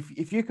 really?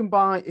 If you can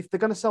if they're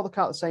going to sell the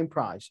car at the same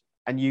price,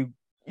 and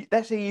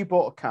let's say you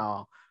bought a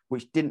car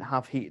which didn't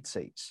have heated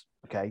seats,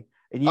 okay?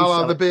 And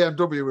the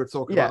BMW we're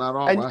talking about now,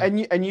 aren't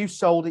we? And you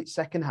sold it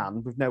second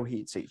hand with no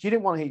heated seats. You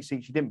didn't want heated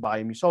seats, you didn't buy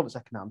them, you sold it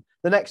second hand.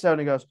 The next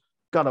owner goes,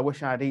 God, I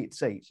wish I had heated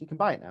seats. You can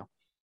buy it now.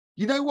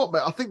 You know what,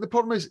 mate? I think the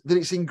problem is that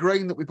it's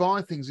ingrained that we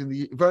buy things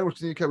very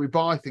much in the UK. We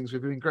buy things. We've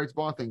been ingrained to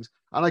buy things,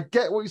 and I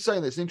get what you're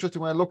saying. It's an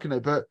interesting way of looking at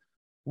it. But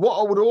what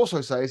I would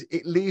also say is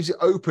it leaves it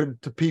open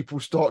to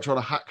people start trying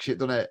to hack shit,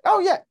 doesn't it? Oh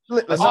yeah,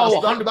 that's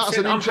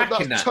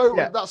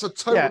a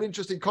total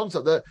interesting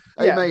concept. That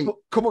mate,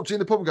 come up to you in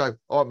the pub and go,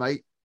 all right,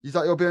 mate, is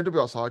that your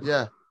BMW outside?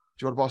 Yeah. Do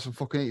you want to buy some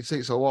fucking heated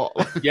seats or what?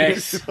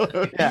 Yes,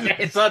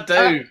 yes, I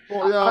do.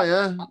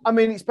 I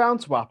mean, it's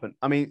bound to happen.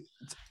 I mean.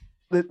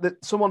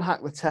 Someone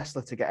hacked the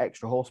Tesla to get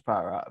extra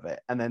horsepower out of it,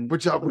 and then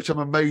which I'm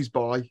amazed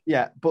by.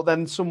 Yeah, but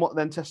then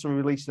Tesla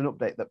released an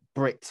update that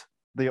bricked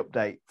the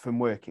update from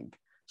working.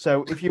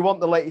 So if you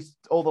want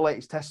all the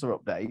latest Tesla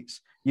updates,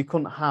 you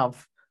couldn't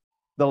have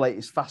the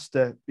latest,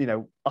 faster,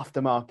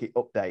 aftermarket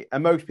update.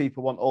 And most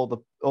people want all the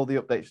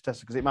updates for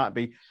Tesla because it might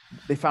be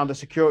they found a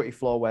security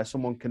flaw where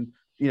someone can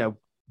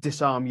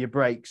disarm your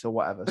brakes or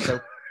whatever.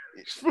 So.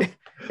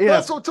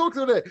 That's what I'm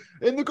talking about.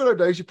 In the good old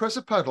days, you press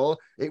a pedal,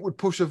 it would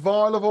push a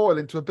vial of oil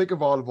into a bigger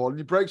vial of oil, and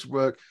your brakes would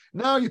work.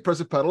 Now you press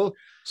a pedal,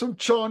 some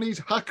Chinese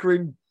hacker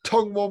in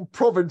Tongwon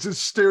province is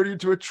steering you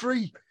into a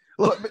tree.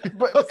 But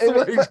that's the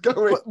way it's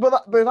going.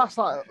 But that's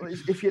like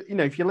if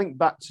you link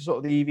back to sort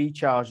of the EV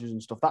chargers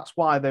and stuff. That's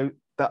why that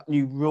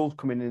new rule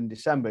coming in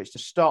December. It's to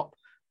stop.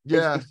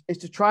 Yeah,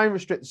 it's to try and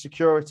restrict the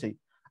security.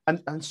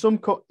 And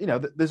some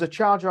there's a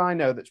charger I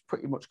know that's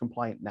pretty much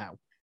compliant now.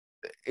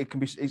 It can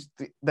be.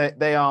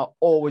 They are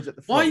always at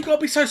the front. Why you got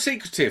to be so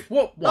secretive?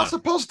 What? That's a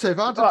positive.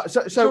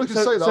 So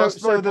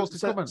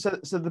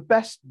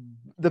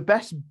the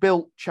best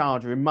built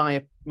charger, in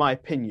my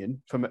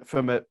opinion, from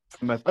a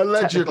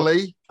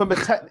allegedly from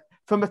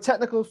a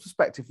technical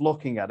perspective,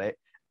 looking at it,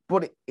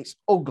 but it's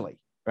ugly,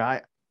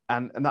 right?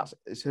 And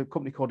it's a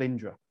company called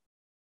Indra.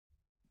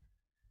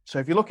 So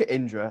if you look at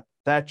Indra,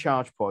 their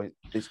charge point,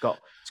 it's got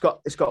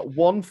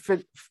one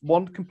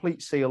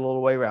complete seal all the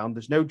way around.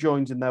 There's no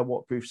joins in their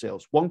waterproof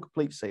seals. One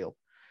complete seal,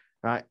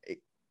 right?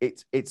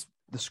 It's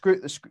the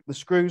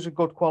screws are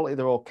good quality.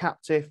 They're all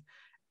captive.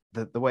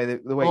 Everything's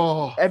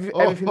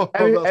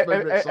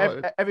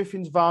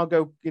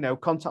Vargo,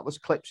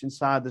 contactless clips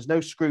inside. There's no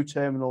screw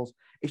terminals.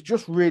 It's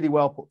just really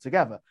well put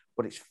together,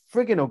 but it's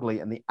friggin' ugly,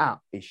 and the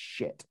app is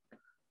shit.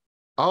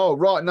 Oh,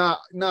 right. Now,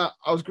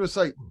 I was going to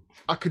say,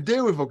 I could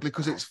deal with ugly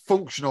because it's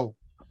functional.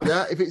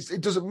 Yeah,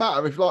 it doesn't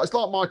matter. It's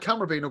like my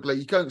camera being ugly,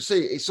 you can't see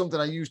it. It's something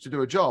I use to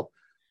do a job.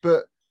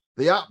 But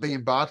the app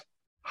being bad,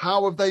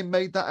 how have they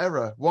made that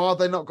error? Why have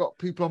they not got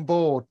people on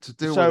board to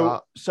deal with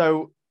that?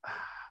 So,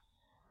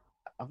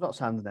 I've not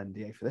signed an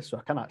NDA for this, so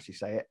I can actually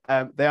say it.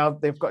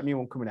 They've got a new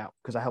one coming out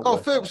because I helped. Oh,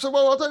 Phil. So,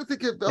 I don't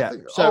think it.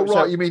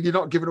 You mean you're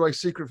not giving away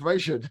secret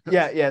information?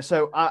 Yeah.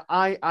 So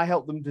I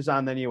helped them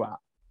design their new app.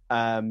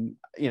 Nick.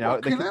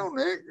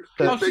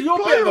 So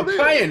you're a bit of a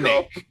player,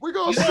 Nick. We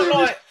got to see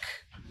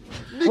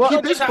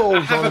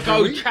have a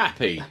go,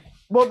 chappy.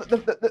 Well,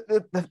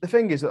 the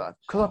thing is that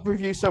because I've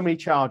reviewed so many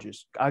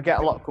chargers, I get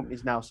a lot of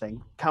companies now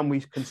saying, "Can we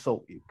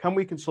consult you? Can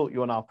we consult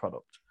you on our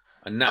product?"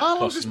 And that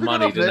costs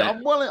money, doesn't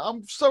it?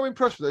 I'm so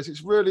impressed with this.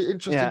 It's really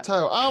interesting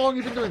tale. How long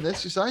have you been doing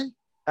this? You say?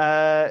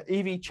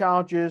 EV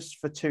chargers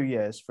for 2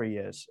 years, 3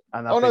 years.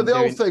 And the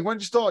old thing. When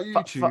did you start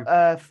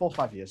YouTube? 4 or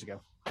 5 years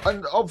ago.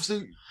 And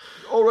obviously,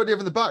 already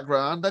having the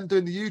background, then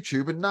doing the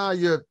YouTube, and now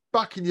you're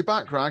back in your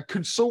background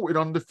consulting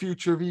on the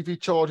future of EV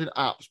charging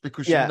apps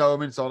because you know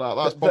them inside out.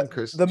 That's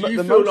bonkers. Do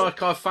you feel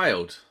like I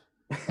failed?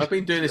 I've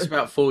been doing this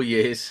about 4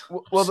 years.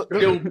 Well,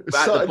 still at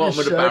the bottom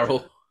of the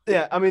barrel.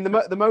 Yeah, I mean,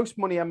 the most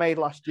money I made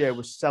last year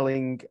was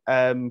selling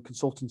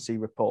consultancy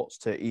reports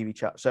to EV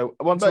Chat. So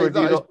once I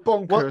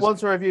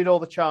reviewed all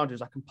the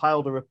chargers, I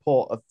compiled a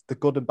report of the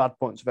good and bad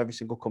points of every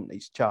single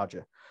company's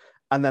charger.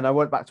 And then I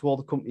went back to all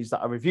the companies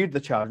that I reviewed the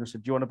charger and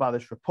said, do you want to buy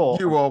this report?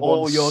 You are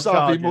one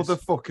savvy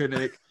motherfucker,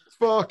 Nick.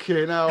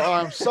 Fucking hell,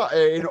 I'm sat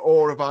here in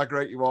awe of how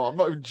great you are. I'm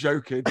not even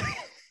joking.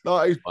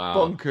 That is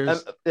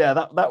bonkers.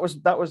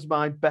 That was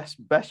my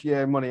best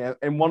year of money.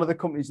 And one of the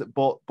companies that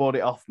bought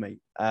it off me,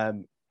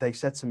 they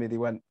said to me, they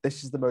went,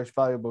 this is the most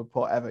valuable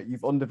report ever.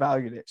 You've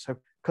undervalued it. So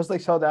because they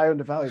saw that I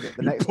undervalued it,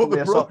 the next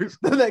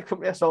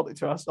company I sold it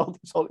to, I sold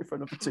it for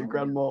another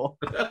 $2,000 more.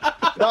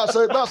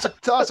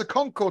 that's a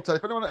Concorde tape.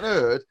 If anyone hadn't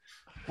heard,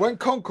 when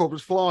Concorde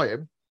was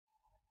flying,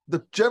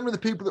 generally the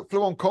people that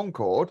flew on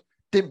Concorde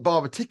didn't buy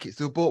the tickets.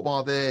 They were bought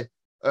by their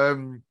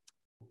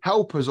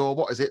helpers or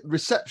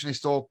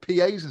receptionists or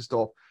PAs and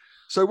stuff.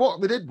 So what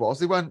they did was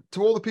they went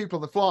to all the people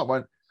on the flight,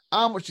 went,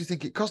 how much do you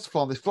think it costs to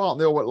fly on this flight?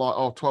 And they all went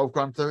like, 12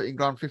 grand, 13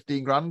 grand,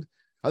 15 grand. And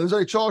there was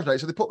only charge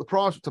rate. So they put the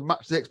price up to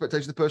match the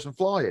expectation of the person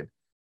flying.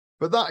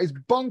 But that is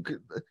bonkers.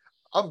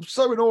 I'm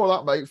so in awe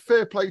of that, mate.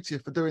 Fair play to you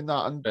for doing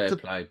that. And fair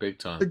play, big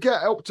time. To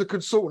get up to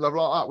consultant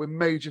level like that with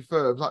major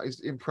firms, that is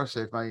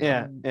impressive, mate.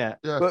 Yeah.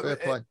 But fair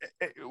play.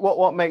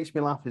 What makes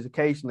me laugh is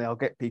occasionally I'll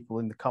get people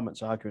in the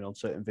comments arguing on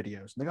certain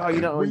videos. And they go,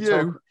 you don't know what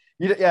you're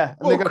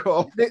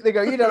talking. And they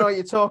go, you don't know what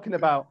you're talking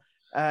about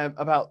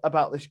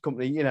this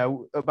company,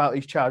 about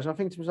these charges. And I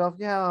think to myself,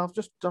 I've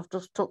just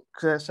took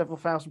several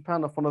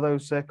 £1,000s off one of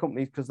those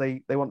companies because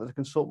they wanted to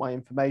consult my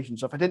information.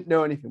 So if I didn't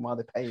know anything, why are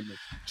they paying me?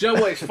 Do you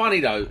know what? It's funny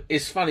though.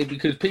 It's funny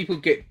because people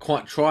get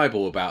quite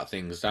tribal about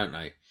things, don't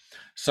they?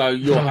 So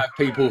you'll have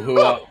people who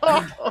are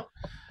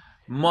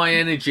my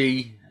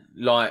energy,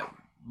 like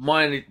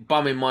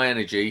bumming my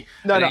energy.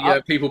 You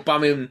have people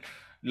bumming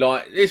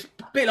like it's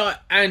a bit like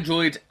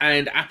Android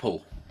and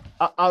Apple.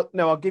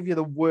 I'll give you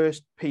the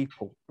worst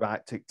people, right,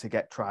 to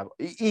get tribal.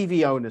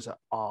 EV owners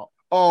are.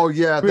 Oh,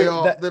 yeah, they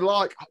are. They're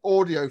like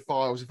audio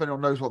files, if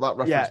anyone knows what that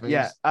reference means.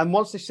 Yeah, and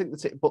once they sync the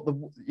ticket, but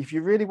if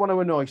you really want to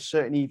annoy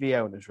certain EV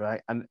owners,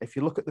 right, and if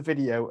you look at the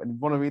video and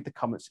want to read the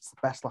comments, it's the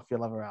best laugh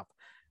you'll ever have.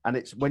 And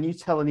it's when you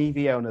tell an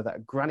EV owner that a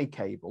granny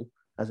cable,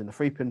 as in a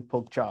 3-pin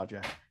plug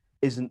charger,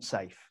 isn't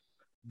safe.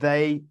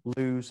 They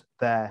lose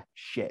their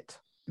shit.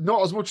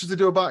 Not as much as they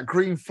do about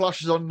green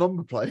flashes on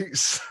number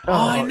plates.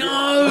 I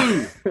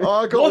know.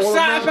 What's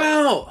that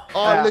about?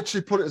 I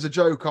literally put it as a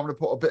joke. I'm going to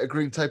put a bit of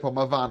green tape on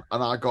my van,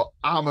 and I got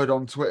hammered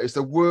on Twitter. It's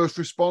the worst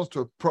response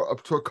to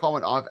a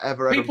comment I've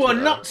ever had. People are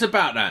nuts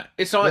about that.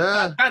 It's like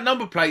that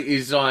number plate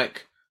is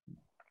like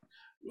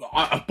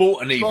I've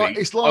bought an EV.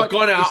 I've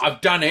gone out.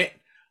 I've done it.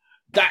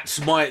 That's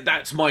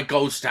my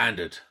gold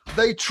standard.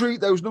 They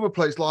treat those number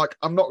plates like,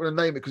 I'm not going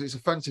to name it because it's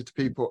offensive to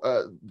people.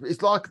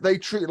 It's like they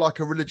treat it like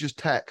a religious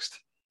text.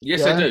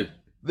 Yes, I do.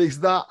 It's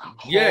that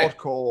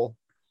hardcore.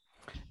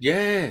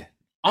 Yeah,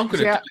 I'm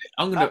gonna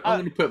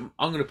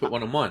put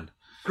one on mine.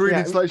 Green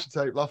insulation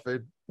tape,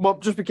 laughing. Well,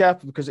 just be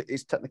careful because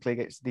it's technically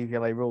against the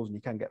DVLA rules, and you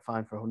can get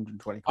fined for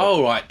 120.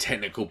 Oh right,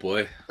 technical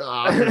boy.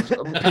 I'm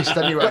pissed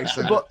anyway.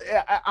 So. But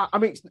I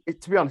mean,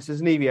 to be honest,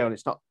 as an EV owner,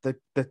 it's not the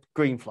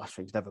green flash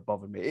thing's never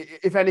bothered me.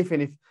 If anything,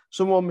 if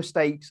someone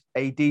mistakes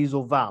a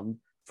diesel van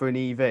for an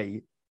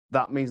EV,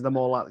 that means they're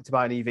more likely to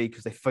buy an EV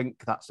because they think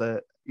that's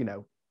an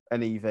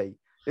EV.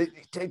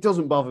 It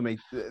doesn't bother me.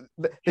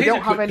 They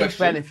don't have any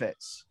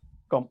benefits.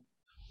 Go on.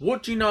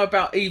 What do you know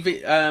about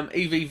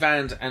EV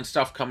vans and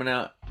stuff coming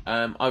out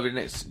over the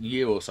next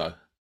year or so?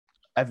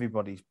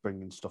 Everybody's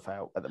bringing stuff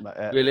out at the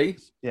moment. Really?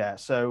 Yeah.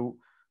 So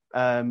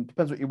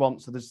depends what you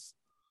want. So there's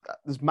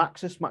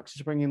Maxus. Maxus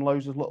are bringing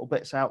loads of little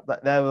bits out.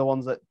 That they're the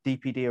ones that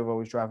DPD are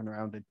always driving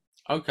around in.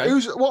 Okay.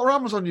 What are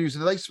Amazon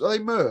using? Are they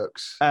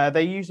Mercs?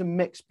 They use a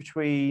mix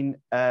between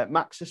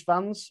Maxus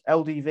vans,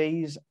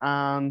 LDVs,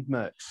 and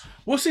Mercs.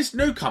 What's this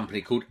new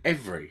company called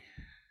Every?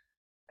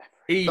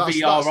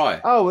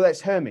 EVRI.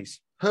 That's Hermes.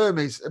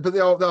 Hermes, but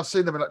they're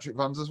seeing them electric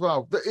vans as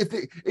well.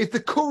 If the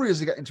couriers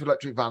are getting into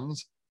electric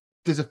vans,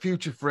 there's a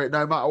future for it.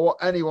 No matter what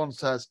anyone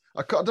says.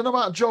 I don't know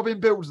about job in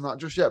builds and that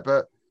just yet,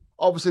 but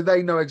obviously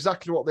they know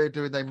exactly what they're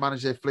doing. They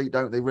manage their fleet,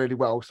 don't they, really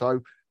well?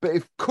 So, but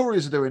if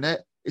couriers are doing it,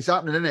 it's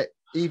happening, isn't it?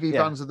 EV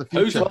vans are the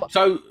future.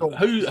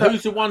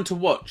 Who's the one to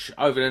watch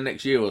over the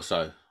next year or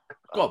so?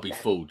 Got to be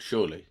Ford,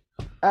 surely.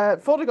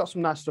 Ford have got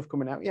some nice stuff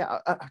coming out. Yeah,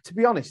 to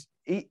be honest,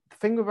 the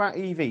thing about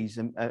EVs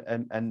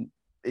and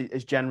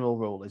as general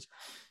rule is,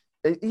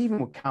 even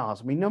with cars,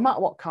 I mean, no matter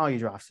what car you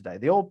drive today,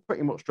 they all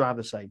pretty much drive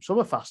the same. Some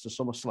are faster,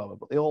 some are slower,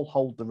 but they all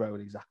hold the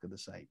road exactly the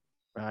same,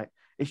 right?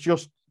 It's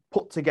just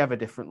put together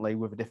differently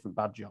with a different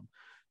badge on.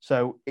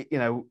 So,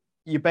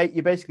 you're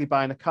basically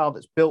buying a car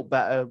that's built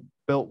better,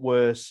 built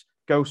worse,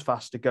 goes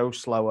faster, goes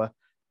slower,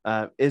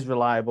 is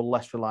reliable,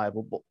 less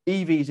reliable. But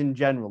EVs in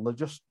general,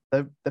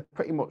 they're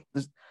pretty much,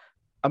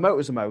 a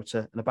motor's a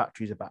motor and a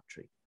battery's a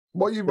battery.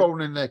 What are you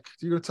rolling in, Nick?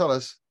 Are you going to tell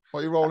us? What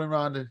are you rolling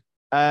around in?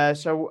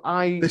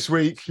 This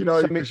week, you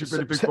know, because you've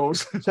been a big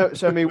balls.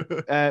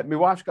 My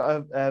wife's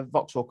got a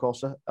Vauxhall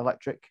Corsa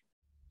electric,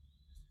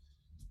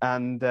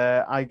 and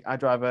I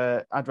drive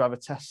a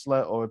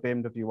Tesla or a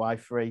BMW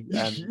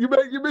i3. You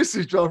make your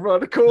missus drive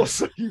around a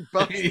Corsa, you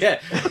bastard. Yeah,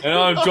 and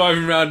I'm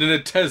driving around in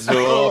a Tesla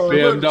or a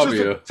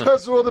BMW.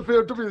 Tesla or the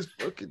BMW is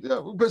fucking,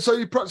 yeah. But so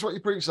you practice what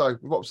you preach, though.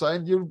 What I'm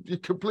saying, you're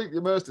completely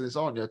immersed in this,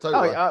 aren't you?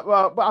 Totally.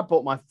 But I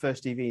bought my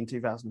first EV in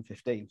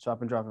 2015, so I've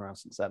been driving around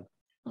since then.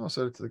 I'll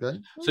sell it to the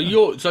game.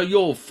 So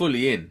you're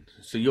fully in.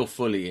 So you're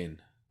fully in.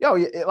 Yeah,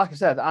 like I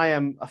said, I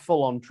am a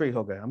full-on tree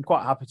hugger. I'm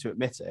quite happy to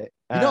admit it.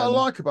 You know what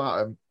I like about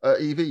them,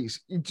 EVs?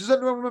 Does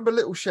anyone remember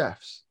Little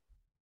Chefs?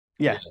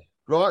 Yeah.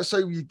 Right, so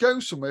you go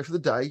somewhere for the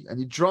day and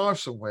you drive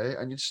somewhere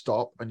and you'd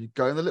stop and you'd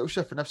go in the Little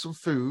Chef and have some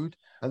food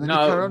and then you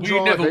carry on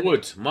driving. Never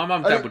would. My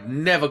mum and dad would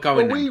never go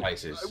in them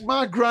places.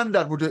 My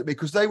granddad would do it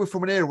because they were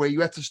from an era where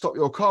you had to stop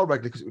your car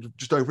regularly because it was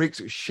just over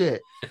because it was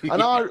shit.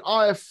 And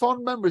I have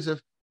fond memories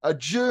of a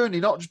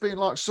journey, not just being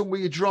like somewhere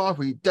you drive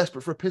where you're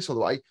desperate for a piss all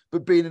the way,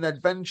 but being an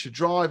adventure,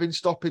 driving,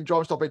 stopping.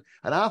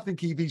 And I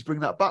think EVs bring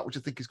that back, which I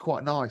think is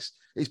quite nice.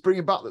 It's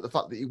bringing back the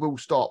fact that you will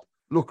stop,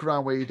 look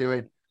around where you're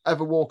doing,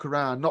 ever walk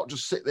around, not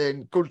just sit there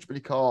and gulch in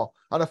your car.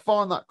 And I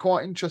find that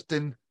quite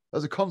interesting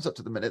as a concept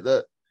at the minute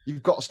that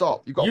you've got to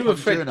stop. You've got you and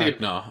Fred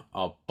Dibner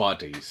are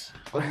buddies.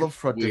 I love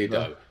Fred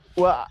Dibner.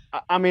 Well,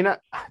 I mean,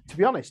 to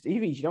be honest,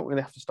 EVs, you don't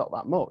really have to stop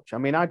that much. I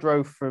mean, I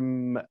drove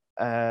from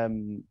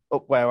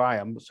up where I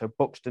am, so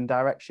Buxton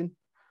direction.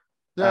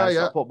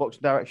 Stockport,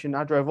 Buxton direction.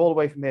 I drove all the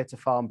way from here to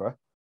Farnborough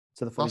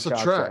to the fully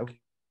charged road.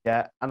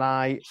 Yeah, and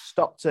I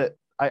stopped at.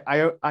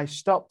 I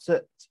stopped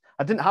at.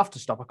 I didn't have to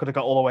stop. I could have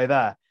got all the way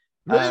there.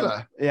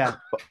 Really? Yeah,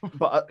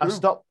 but I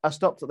stopped. I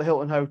stopped at the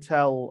Hilton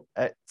Hotel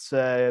at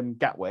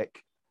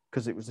Gatwick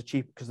because it was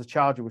because the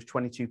charger was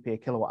 22p a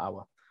kilowatt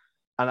hour,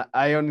 and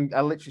I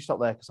literally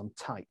stopped there because I'm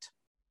tight.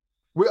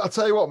 I'll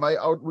tell you what, mate.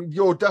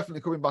 You're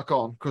definitely coming back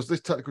on because this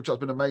technical chat's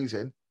been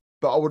amazing.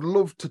 But I would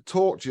love to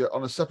talk to you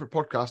on a separate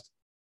podcast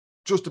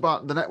just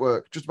about the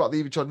network, just about the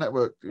EV Charge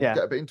network. Yeah.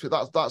 Get a bit into it.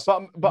 That's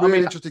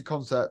really interesting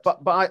concept.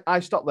 But I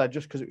stopped there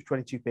just because it was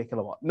 22p a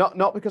kilowatt.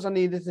 Not because I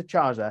needed to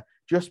charge there,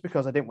 just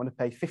because I didn't want to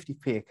pay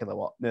 50p a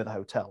kilowatt near the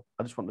hotel.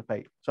 I just wanted to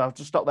pay. So I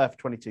just stopped there for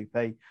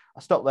 22p. I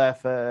stopped there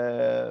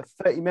for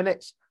 30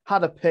 minutes,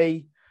 had a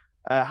pee,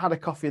 had a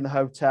coffee in the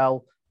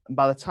hotel. And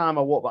by the time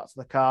I walked back to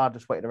the car, I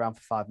just waited around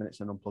for 5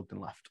 minutes and unplugged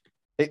and left.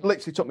 It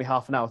literally took me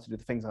half an hour to do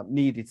the things I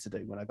needed to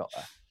do when I got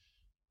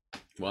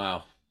there.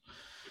 Wow.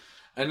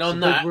 And on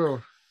that,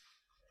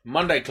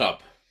 Monday Club,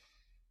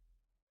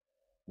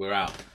 we're out.